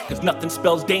you. Cause nothing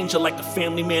spells danger like a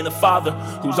family man, a father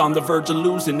who's on the verge of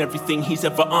losing everything he's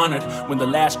ever honored. When the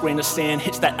last grain of sand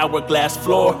hits that hourglass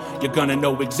floor, you're gonna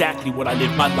know exactly what I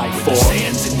live my life for. The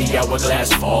sands in the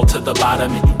hourglass fall to the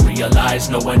bottom, and you realize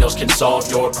no one else can solve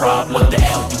your problem. What the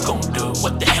hell you gon' do?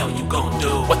 What the hell you gon' do?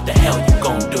 What the hell you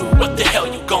gon' do? What the hell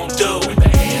you gon' do? With the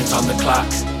hands on the clock,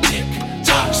 tick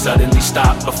tock, suddenly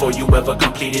stop before you ever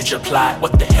completed your plot.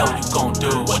 What the hell you gon'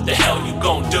 do? What the hell you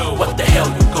gon' do? What the hell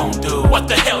you gon' do? What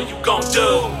the hell you gon'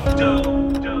 do?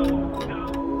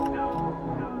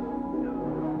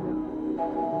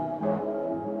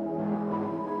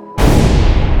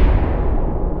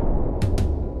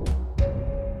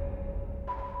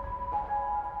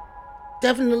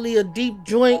 Definitely a deep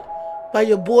joint by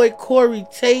your boy Corey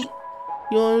Tate.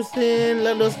 You know what I'm saying?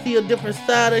 Let us see a different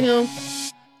side of him.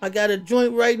 I got a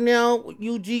joint right now with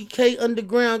UGK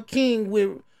Underground King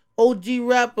with OG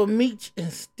rapper Meech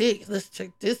and Sticks. Let's check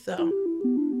this out.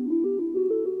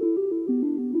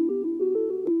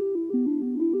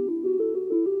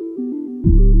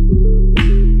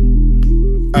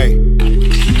 Hey.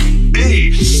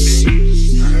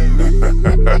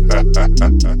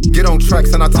 Get on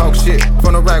tracks and I talk shit.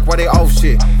 From the rack where they off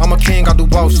shit. I'm a king, I do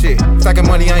boss shit. Stacking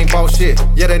money, I ain't boss shit.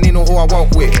 Yeah, they need know who I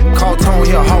walk with. Call Tone,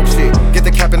 here, hawk shit. Get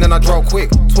the cap and then I draw quick.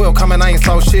 12 coming, I ain't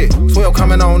saw shit. 12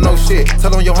 coming, I don't know shit.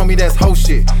 Tell on your homie that's hoe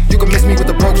shit. You can miss me with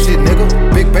the broke shit,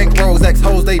 nigga. Big bank rolls,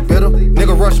 ex-hoes, they bitter.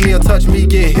 Nigga rush me or touch me,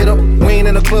 get hit up. We ain't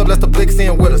in the club, let the Blicks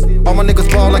in with us. All my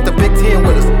niggas ball like the Big Ten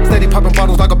with us. Steady popping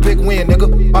bottles like a big win,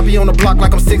 nigga. I be on the block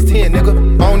like I'm 6'10",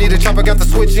 nigga. I don't need a chopper, got the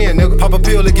switch in, nigga. Pop a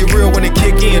pill to get real when it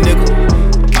kick in,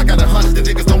 nigga. I got a hunch that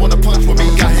niggas don't wanna punch with me.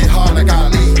 Got hit hard like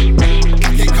Ali.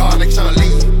 I kick hard like Sean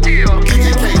Lee.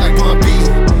 UGK like 1B.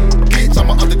 Bitch, I'm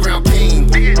an underground king.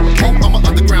 Hope I'm an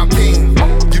underground king.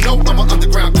 You know I'm an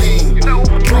underground king.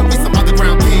 Bro, we some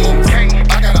underground kings.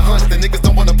 I got a hunch that niggas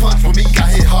don't wanna punch with me. Got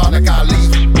hit hard like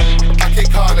Ali. I kick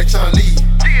hard like Sean Lee.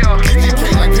 UGK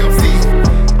like Pimp C.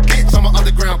 Bitch, I'm an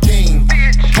underground king.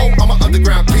 Hope I'm an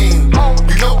underground king.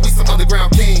 You know we some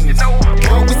underground kings.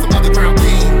 Bro, we some underground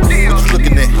kings. What you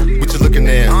looking at? What you looking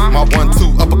at? My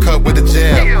 1-2 uppercut with a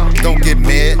jab. Don't get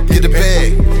mad, get a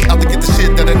bag. Out to get the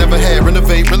shit that I never had.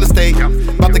 Renovate real estate.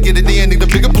 About to get it in, need a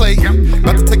bigger plate.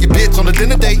 About to take your bitch on a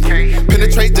dinner date.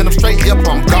 Penetrate, then I'm straight, yep,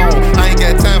 I'm gone. I ain't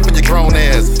got time for your grown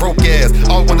ass, broke ass.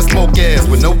 Always wanna smoke gas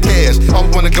with no cash.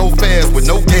 Always wanna go fast with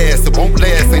no gas. It won't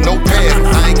last, ain't no pass.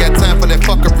 I ain't got time for that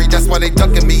fuckery, that's why they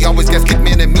ducking me. Always got stick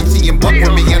man and Michi and buck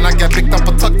with me. And I got picked up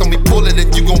or tucked on me, pulling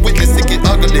it. You gon' witness it get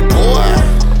ugly, boy.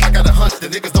 I got a hunch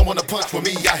that niggas don't wanna punch with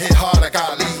me. I hit hard like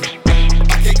Ali.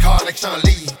 I kick hard like Sean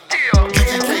Lee.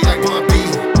 UGK like 1B.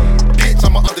 Bitch,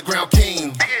 I'm an underground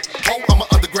king. Hope I'm an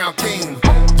underground king.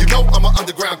 You know I'm an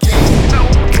underground king.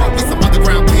 Bro, we some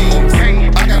underground kings.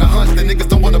 I got a hunch that niggas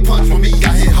don't wanna punch with me.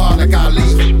 I hit hard like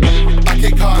Ali. I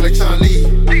kick hard like Sean Lee.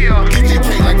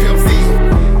 UGK like Pimp C.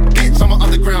 Bitch, I'm an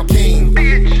underground king.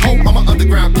 Hope I'm an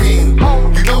underground king.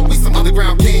 You know we some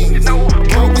underground kings.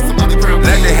 Bro, we some underground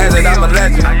kings. Legend has it, I'm a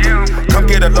legend. Come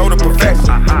get a load of perfection.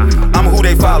 I'm who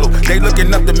they follow. They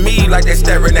looking up to me like they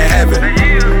staring at heaven.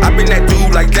 I been that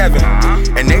dude like Devin,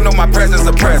 and they know my presence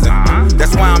a present.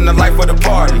 That's why I'm the life of the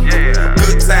party.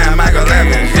 Good time, Mike 11.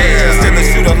 Yeah, still a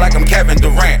shooter like I'm Kevin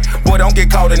Durant. Boy, don't get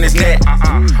caught in this net.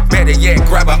 Better yet,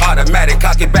 grab an automatic,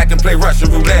 cock it back and play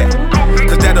Russian roulette.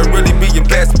 Cause that'll really be your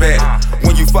best bet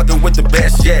when you fucking with the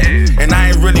best yet. And I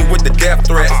ain't really with the death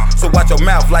threats, so watch your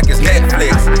mouth like it's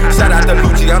Netflix. Shout out to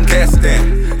Lucci, I'm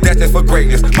destined for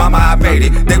greatness. Mama, I made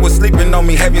it. They was sleeping on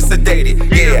me, heavy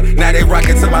sedated. Yeah, now they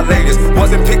rockin' to my latest.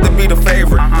 Wasn't picked to be the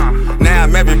favorite. Now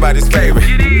I'm everybody's favorite.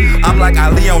 I'm like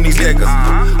Ali on these niggas.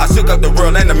 I shook up the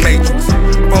world and the Matrix.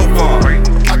 Both on.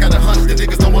 I got a hunch that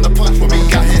niggas don't wanna punch with me.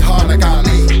 Got hit hard like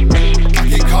Ali. I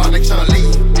kick hard like Sean Lee.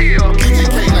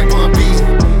 UGK like 1B.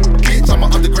 Bitch, I'm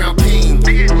an underground king.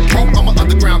 Hope I'm an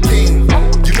underground king.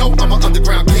 You know I'm an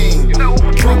underground king.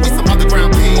 Bro, we some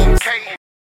underground kings.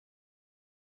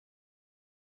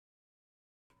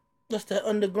 That's that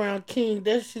Underground King.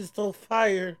 That shit's so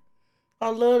fire. I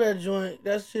love that joint.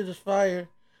 That shit is fire.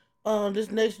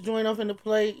 This next joint I'm finna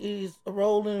play is a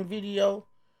rolling video.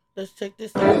 Let's check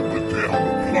this out.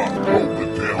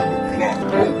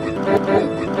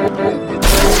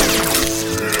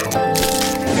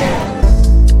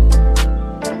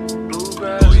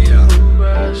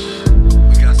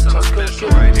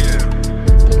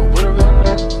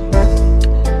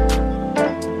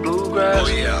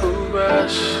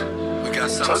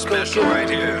 Something special right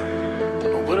here.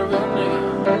 With a real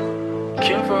nigga,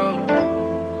 Kim Roll.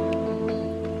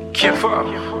 Kid Fo.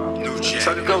 New Jack.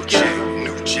 So go get her.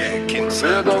 New Jack.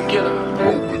 We'll go get her.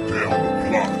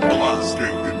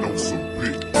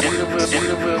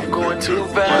 We're going too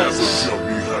fast.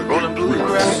 Rolling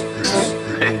bluegrass.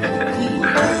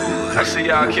 I see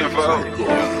y'all, Kid Fo.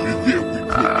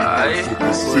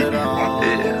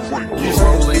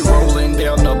 Rolling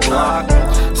down the block,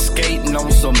 skating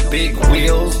on some big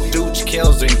wheels. Dooch,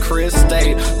 Kells, and Chris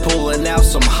stay pulling out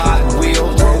some Hot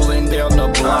Wheels. Rolling down the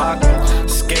block,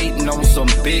 skating on some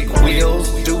big wheels.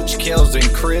 Dooch, Kells,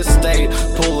 and Chris stay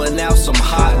pulling out some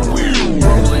Hot Wheels.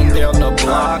 Rolling down the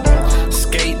block,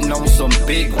 skating on some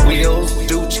big wheels.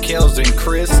 Dooch, Kells, and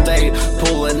Chris stay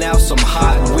pulling out some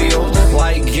Hot Wheels.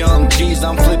 Like young G's,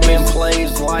 I'm flipping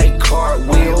plays like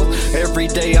cartwheels. Every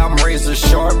day I'm razor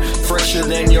sharp, fresher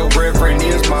than your reverend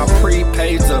is. My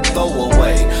prepaid's a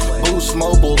throwaway. Boost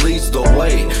Mobile leads the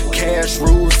way. Cash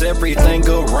rules everything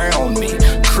around me.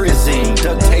 Crizzing,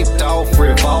 duct taped off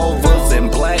revolvers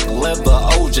and black leather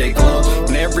OJ gloves.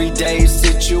 And everyday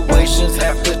situations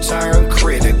have to turn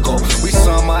critical. We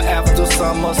summer after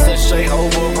summer since Shay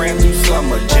overran through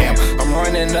summer jam. I'm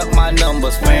running up my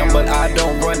numbers, fam, but I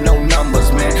don't run no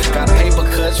numbers, man. Got paper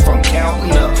cuts from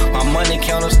counting up. My money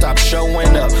counter stopped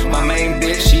showing up. My main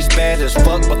bitch, she's bad as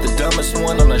fuck, but the dumbest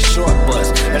one on a short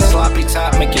bus. And sloppy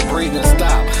top make your breathing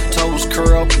stop. Toes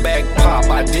curl, back pop.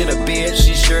 I did a bid,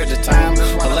 she shared the time.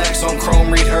 Relax on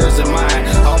chrome, read hers and mine.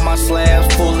 All my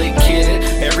slabs fully kitted,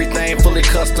 everything fully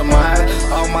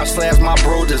customized. All my slabs my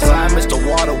bro designed. Mr.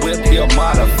 Water Whip, he'll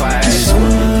modify. That's what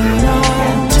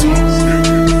I do.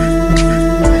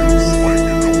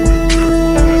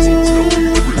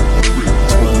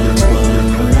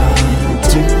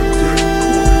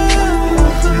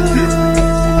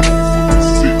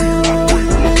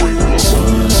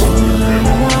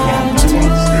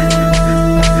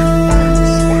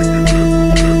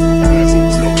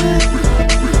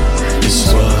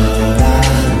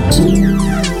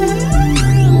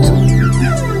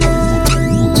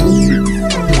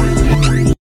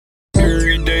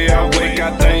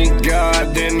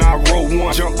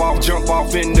 Jump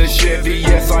off in the Chevy,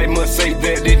 yes I must say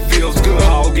that it feels good.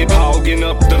 Hogging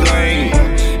up the lane,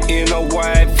 in a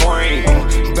wide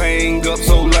frame. Bang up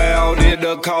so loud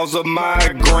it'll cause a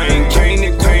migraine.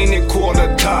 Painted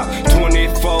quarter top,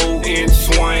 24-inch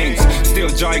swings. Still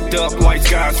jiked up like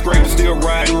skyscrapers, still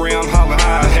riding around holler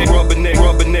high. Hey, rubber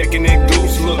neck and that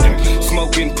goose looking.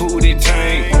 Smoking Pootie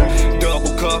Tang,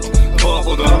 double cup,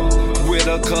 bubbled up with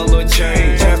a color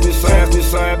change. Half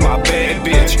inside my bad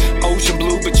bitch. Ocean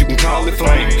blue, but you can call it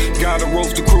flame. Gotta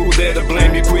roast the crew that'll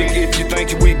blame you quick if you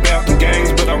think we bout the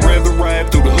games. But I'd rather ride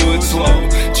through the hood slow.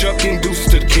 Chucking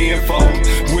deuces to the kinfolk.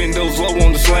 Windows low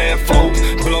on the slab folk.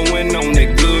 Blowing on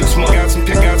that good smoke.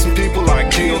 Got some people I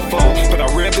kill folk, but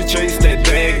I'd rather chase that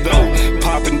bag though.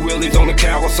 Popping willies on the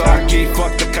Kawasaki.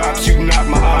 Fuck the cops, you not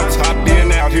my ox. I've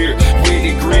been out here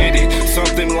witty gritty.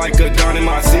 Something like a Don in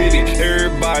my city.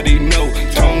 Everybody know,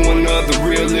 don't one other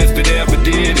realist that ever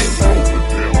did it.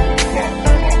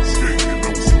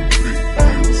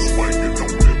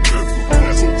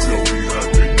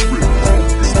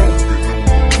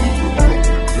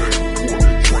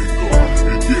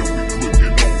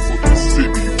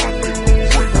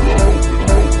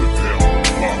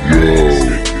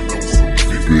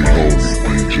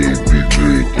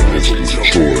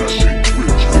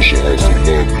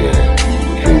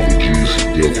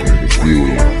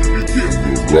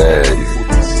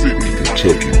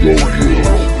 Kentucky go-getter,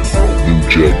 New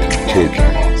Jack, Kentucky,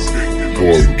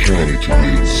 Hardin County to be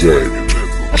exact,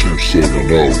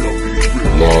 270,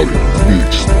 live and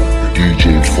mixed, DJ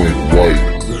Frank White,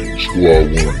 Squad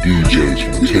 1 DJs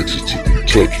from Texas to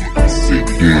Kentucky,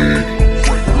 dig.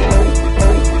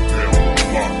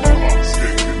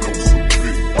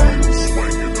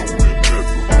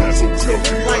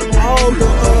 Like all the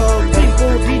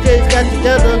people, DJs got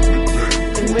together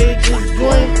and made this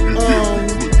joint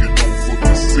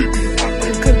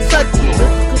in Kentucky.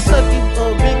 Kentucky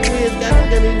Big Wiz got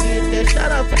together and did that.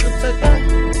 Shout out to Kentucky.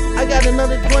 I got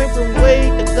another joint from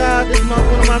Wade to God. This is one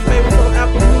of my favorites on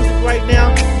Apple Music right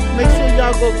now. Make sure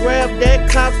y'all go grab that,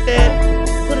 cop that,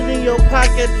 put it in your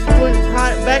pocket. This joint is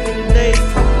hot. Back in the day,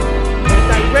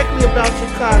 directly about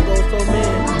Chicago. So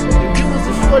man, if you was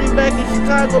a shorty back in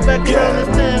Chicago back around this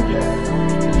time,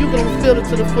 you gonna feel it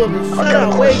to the fullest. Shout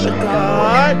out Wade to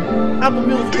God. Apple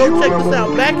Music, go check this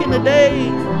out. Back in the day.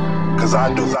 Cause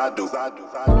I do.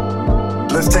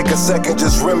 Let's take a second,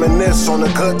 just reminisce on the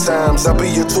good times. I'll be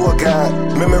your tour guide.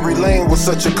 Memory lane was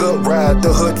such a good ride.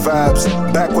 The hood vibes.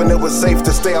 Back when it was safe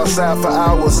to stay outside for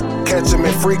hours. Catch him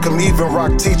and freak him, even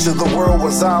rock teacher, the world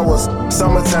was ours.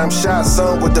 Summertime shot,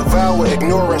 sun would devour,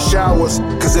 ignoring showers.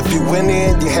 Cause if you went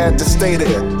in, you had to stay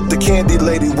there. The candy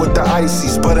lady with the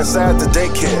ices, but inside the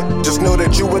daycare. Just know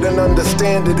that you wouldn't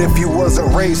understand it if you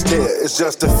wasn't raised here. It's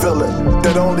just a feeling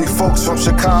that only folks from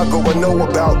Chicago would know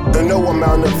about. The no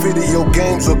amount of video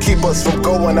games will keep us from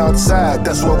going outside.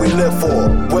 That's what we live for.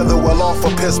 Whether well off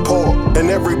or piss poor, and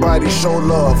everybody show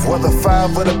love. Whether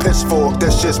 5 or the pitchfork,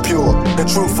 that's just pure. And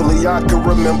truthfully, I can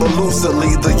remember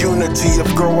lucidly the unity of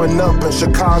growing up in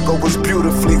Chicago was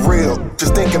beautifully real.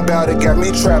 Just thinking about it got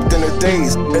me trapped in the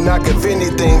days, and I give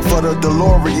anything for the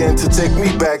DeLorean to take me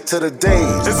back to the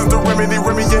days. This is the remedy,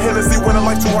 your Hennessy when I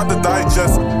like too hard to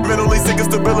digest. Mentally seeking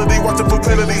stability, watching for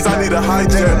penalties, I need a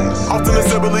hijack. Often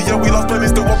assembly, yeah, we lost plenty,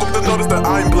 still woke up to notice that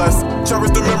I'm blessed.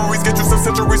 Cherish the memories, get you some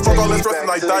centuries, fuck all that stress and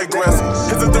I digress.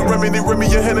 This is the remedy,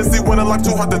 your Hennessy when I like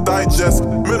too hard to digest.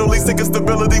 Mentally seeking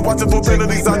stability, watching for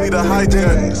penalties, I need a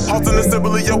hijack. Often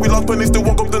assembly, yeah, we lost plenty, still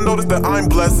woke up to notice that I'm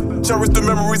blessed. Cherish the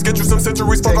memories, get you some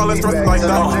centuries, fuck all that stress and I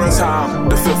digress. Time,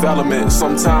 the fifth element,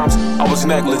 sometimes I was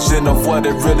negligent of what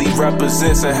it really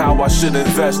represents and how I should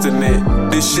invest in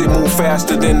it. This shit move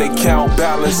faster than they count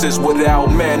balances without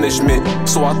management.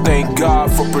 So I thank God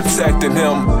for protecting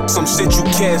him. Some shit you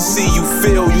can't see, you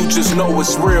feel, you just know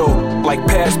it's real. Like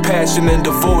past passion and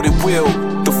devoted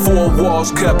will. The 4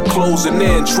 walls kept closing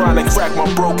in, trying to crack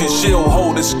my broken shield.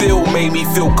 Holding still made me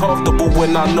feel comfortable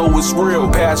when I know it's real.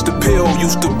 Past the pill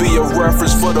used to be a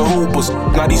reference for the hoopers.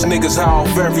 Now these niggas high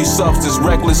off every substance,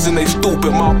 reckless and they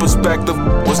stupid. My perspective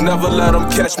was never let them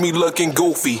catch me looking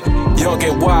goofy. Young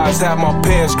and wise, had my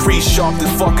pants creased sharp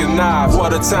as fucking knives.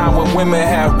 What a time when women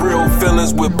had real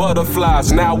feelings with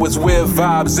butterflies. Now it's weird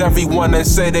vibes, everyone that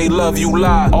say they love you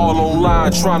lie. All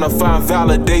online trying to find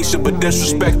validation, but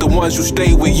disrespect the ones you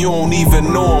stay with, you don't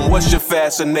even know them. What's your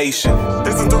fascination?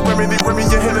 This is the remedy,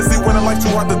 your Hennessy when I like too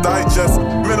hard to digest.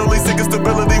 Mentally seeking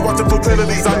stability, watching for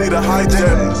penalties, I need a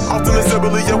hijack. Often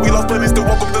assembly, yeah, we lost plenty, still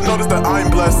woke up to notice that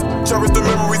I'm blessed. Cherish the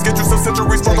memories, get you some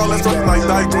centuries, fuck all that stress and I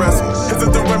digress. This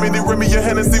is the remedy, your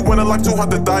Hennessy when I like too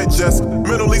hard to digest.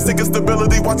 Mentally seeking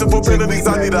stability, watching for penalties,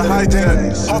 I need a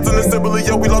hijack. Often assembly,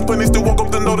 yeah, we lost plenty, still woke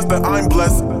up to notice that I'm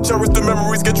blessed. Cherish the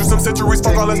memories, get you some centuries,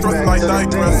 fuck all that stress and I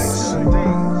digress.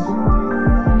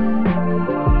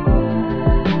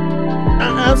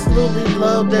 I absolutely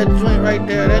love that joint right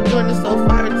there. That joint is so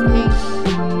fire to me.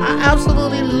 I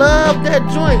absolutely love that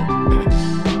joint.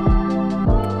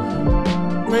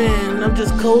 Man, I'm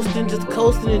just coasting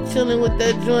and chilling with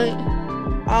that joint.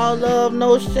 All love,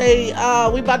 no shade.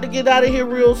 We about to get out of here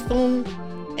real soon.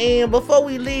 And before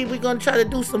we leave, we're going to try to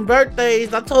do some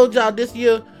birthdays. I told y'all this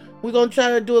year, we're going to try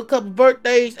to do a couple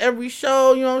birthdays every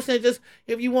show. You know what I'm saying? Just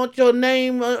if you want your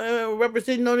name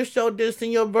representing on the show, just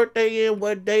send your birthday in,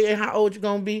 what day and how old you're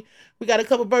going to be. We got a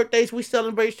couple birthdays we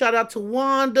celebrate. Shout out to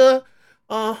Wanda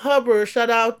Hubbard.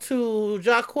 Shout out to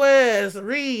Jaquez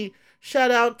Reed. Shout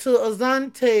out to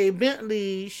Azante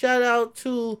Bentley. Shout out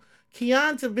to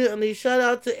Keonta Bentley. Shout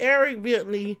out to Eric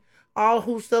Bentley. All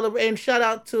who celebrate. And shout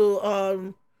out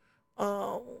to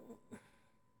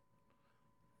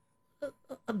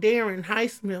Darren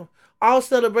Highsmith, all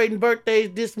celebrating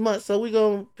birthdays this month. So we're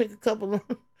going to pick a couple of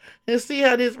and see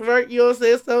how this works, you know what I'm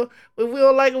saying? So if we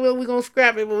don't like it, we're going to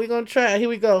scrap it, but we're going to try it. Here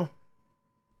we go.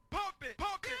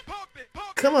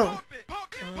 Come on.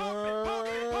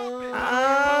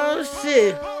 Oh,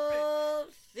 shit. Oh,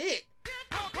 shit.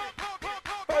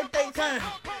 Birthday time.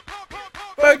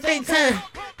 Birthday time.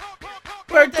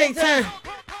 Birthday time.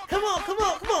 Come on, come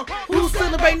on, come on. Who's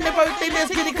celebrating their birthday? Let's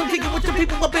get it. Come kick it with your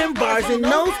people up in Barz and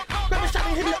Notez. Grab a shot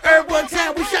and hit the herb one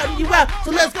time. We shouting you out,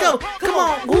 so let's go. Come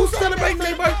on, who's celebrating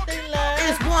their birthday?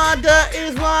 It's Wanda,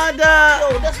 it's Wanda.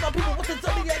 Oh, that's my people. What's the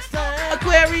zodiac sign?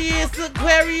 Aquarius,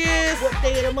 Aquarius. What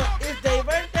day of the month is their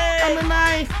birthday? On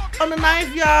the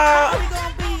 9th, y'all. How we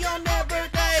gonna be on that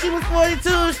birthday? She was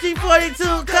 42, she 42.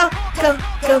 Go, go,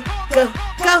 go, go,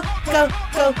 go, go,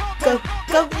 go, go,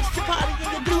 go. It's your party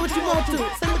and you do what you want to.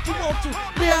 Say what you want to.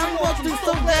 Yeah, I want to.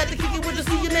 So glad to kick it with you.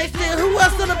 See you next year. Who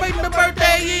else celebrating the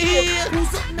birthday? Yeah.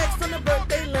 Who's up next on the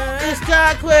birthday line? It's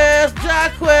Jaquez.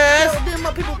 Yo, them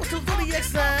my people. What's the zodiac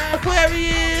sign?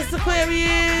 Aquarius. What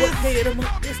day of the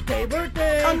month is their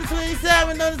birthday? On the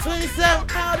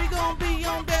 27th. How they gonna be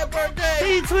on that birthday?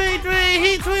 He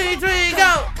 23.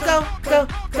 Go.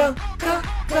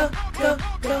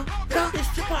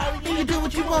 It's your party and you do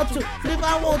what you want want to. Live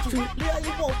I want to. Live how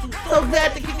you want to. So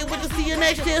glad to kick it with the see you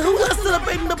next year. Who else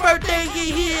celebrating the birthday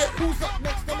here? Who's up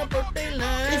next on the birthday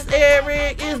line? It's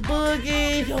Eric, it's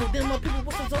Boogie. Yo, them my people,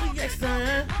 what's the zodiac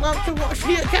sign?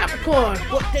 She a Capricorn.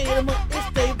 What day of the month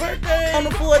is their birthday? On the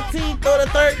 14th or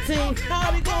the 13th.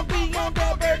 How they gonna be on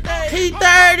their birthday? He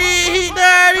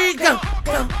 30. Go.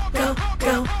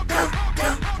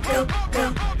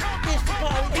 It's the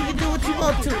party, and you do what you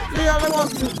want to. Live how you want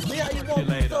to. Live how you want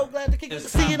to. So glad to kick it.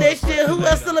 See you next year. Who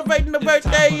else celebrating the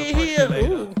birthday in here?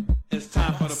 Ooh. It's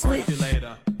time for the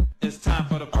percolator. It's time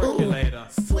for the percolator.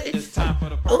 Switch. It's time for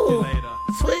the percolator.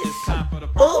 Switch. It's time for the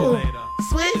percolator.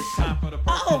 Switch. It's time for the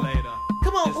percolator.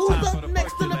 Come on, who's up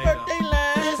next to the birthday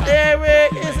line? It's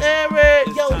Eric.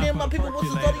 Yo, then my people,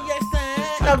 what's the zodiac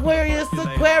sign? Aquarius.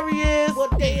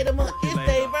 What day of the month is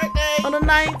their birthday? On the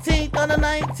 19th.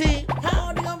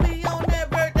 How they gonna be on their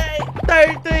birthday?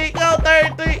 33.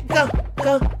 Go.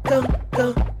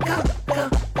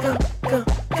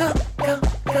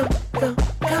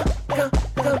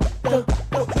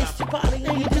 It's your party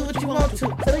and you do what you want to. Say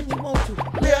what you want to.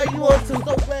 Live how you want to.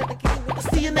 So glad to kick it with the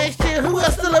see you next year. Who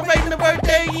else celebrating the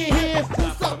birthday in here?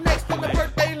 Who's up next on the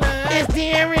birthday line? It's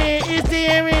Darren. Yo,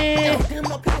 damn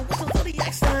my people, what's the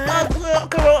zodiac sign?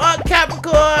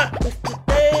 Capricorn. It's the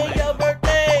day of your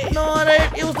birthday. No,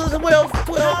 it was the 12.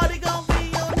 How they gonna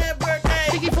be on their birthday?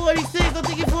 Tiki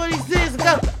 46.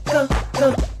 Go.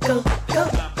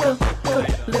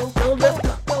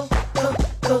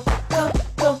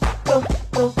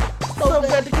 So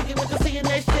glad to kick it with the see you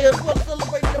next year. We'll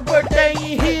celebrate the birthday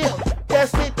in here.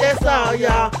 That's it, that's all,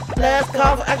 y'all. Last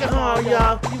call for alcohol,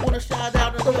 y'all. If you want to shout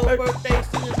out on your birthday,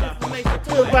 send us information to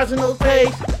the Barz and Notez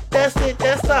page. That's it,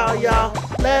 that's all, y'all.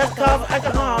 Last call for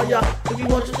alcohol, y'all. If you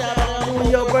want to shout out on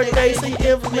your birthday, send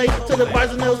your information to the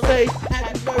Barz and Notez page.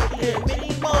 Happy birthday,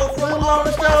 many more. We'll on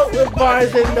the show with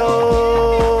Barz and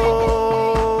Notez.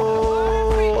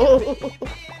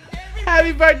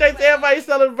 Happy birthday to everybody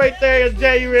celebrate there in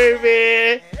January,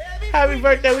 man. Happy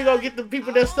birthday. We're going to get the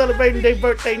people that's celebrating their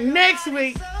birthday next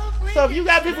week. So if you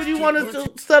got people you want to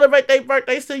celebrate their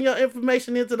birthday, send your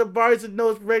information into the Barz and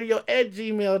Notez Radio at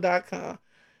gmail.com.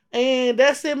 And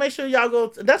that's it. Make sure y'all go.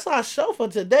 That's our show for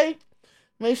today.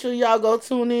 Make sure y'all go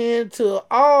tune in to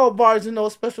all Barz and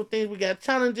Notez special things. We got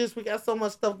challenges. We got so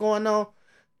much stuff going on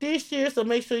this year. So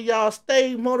make sure y'all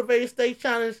stay motivated, stay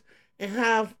challenged, and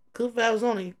have good vibes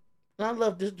only. And I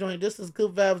love this joint. This is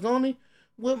Good Vibes Only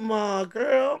with my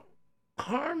girl,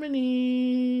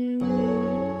 Harmony.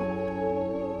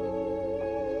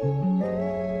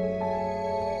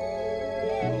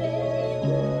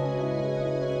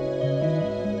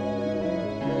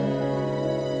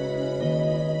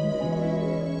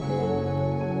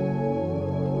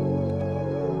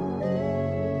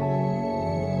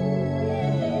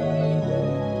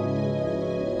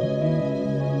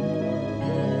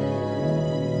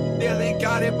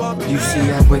 You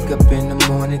see, I wake up in the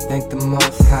morning, thank the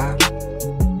Most High.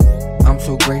 I'm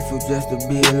so grateful just to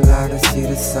be alive, to see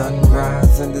the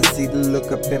sunrise and to see the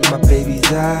look up in my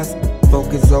baby's eyes.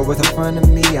 Focus always in front of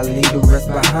me, I leave the rest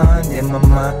behind. In my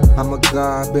mind, I'm a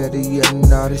god, better yet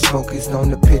an artist. Focused on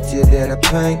the picture that I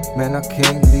paint. Man, I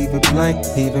can't leave it blank,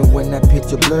 even when that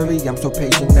picture blurry. I'm so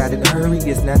patient, not in a hurry.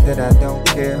 It's not that I don't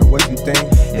care what you think,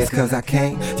 it's cause I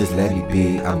can't just let me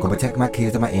be. I'm gonna protect my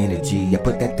kids and my energy, I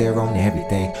put that there on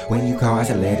everything. When you call, I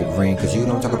should let it ring, cause you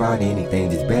don't talk about anything,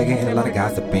 just begging and a lot of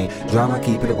gossiping. Drama,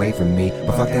 keep it away from me,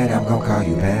 but fuck that, I'm gonna call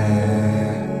you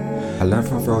back. I learned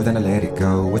from froze and I let it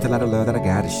go, with a lot of love that I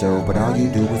gotta show, but all you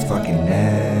do is fucking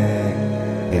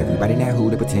nag. Everybody not who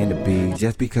they pretend to be,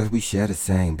 just because we share the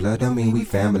same blood don't mean we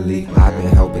family. I've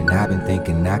been hoping, I've been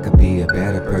thinking I could be a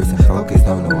better person, focused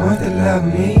on the ones that love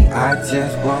me. I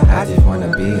just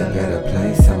wanna be a better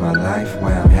place in my life,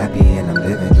 where I'm happy and I'm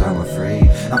living drama free.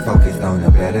 I'm focused on the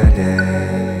better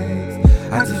days,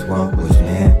 I just want what's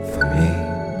meant for me.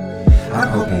 I'm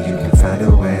hoping you can find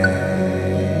a way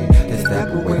to step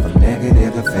away from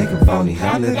negative and fake and phony.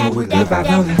 I live with good vibes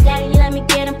only. Daddy, let me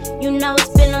get him. You know it's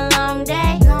been a long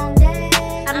day.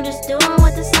 I'm just doing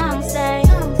what the song say.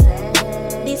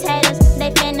 These haters,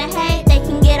 they finna hate. They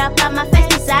can get up out my face,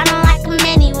 cause I don't like them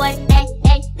anyway. Ay,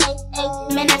 ay, ay,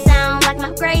 ay. Man, that sound like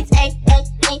my grades. Ay, ay,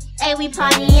 ay, ay. We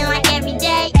partying like every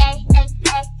day. Ay, ay,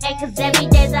 ay, ay. Cause every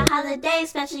day's a holiday,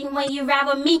 especially when you ride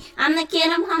with me. I'm the kid,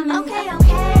 I'm humming. Okay.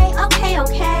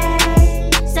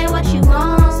 Say what you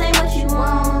want,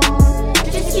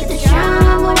 just keep the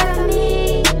drum, whatever for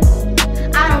me.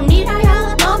 I don't need all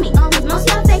y'all up on me, cause most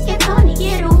y'all fake and phony.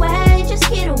 Get away, just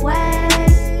get away.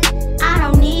 I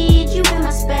don't need you in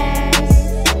my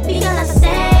space, because I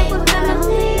stay with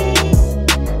family.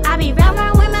 I be round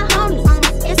with my homies,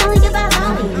 it's only good vibes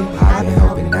only.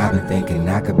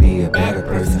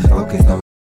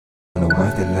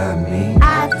 to love me.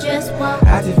 I just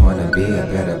wanna be a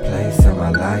better place in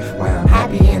my life where I'm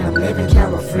happy and I'm living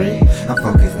drama-free. I'm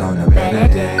focused on a better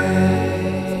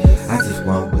day. I just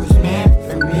want what's meant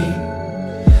for me.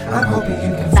 I'm hoping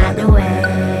you can find a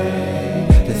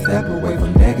way to step away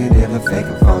from negative or fake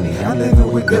or phony. I'm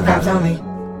living with good vibes only.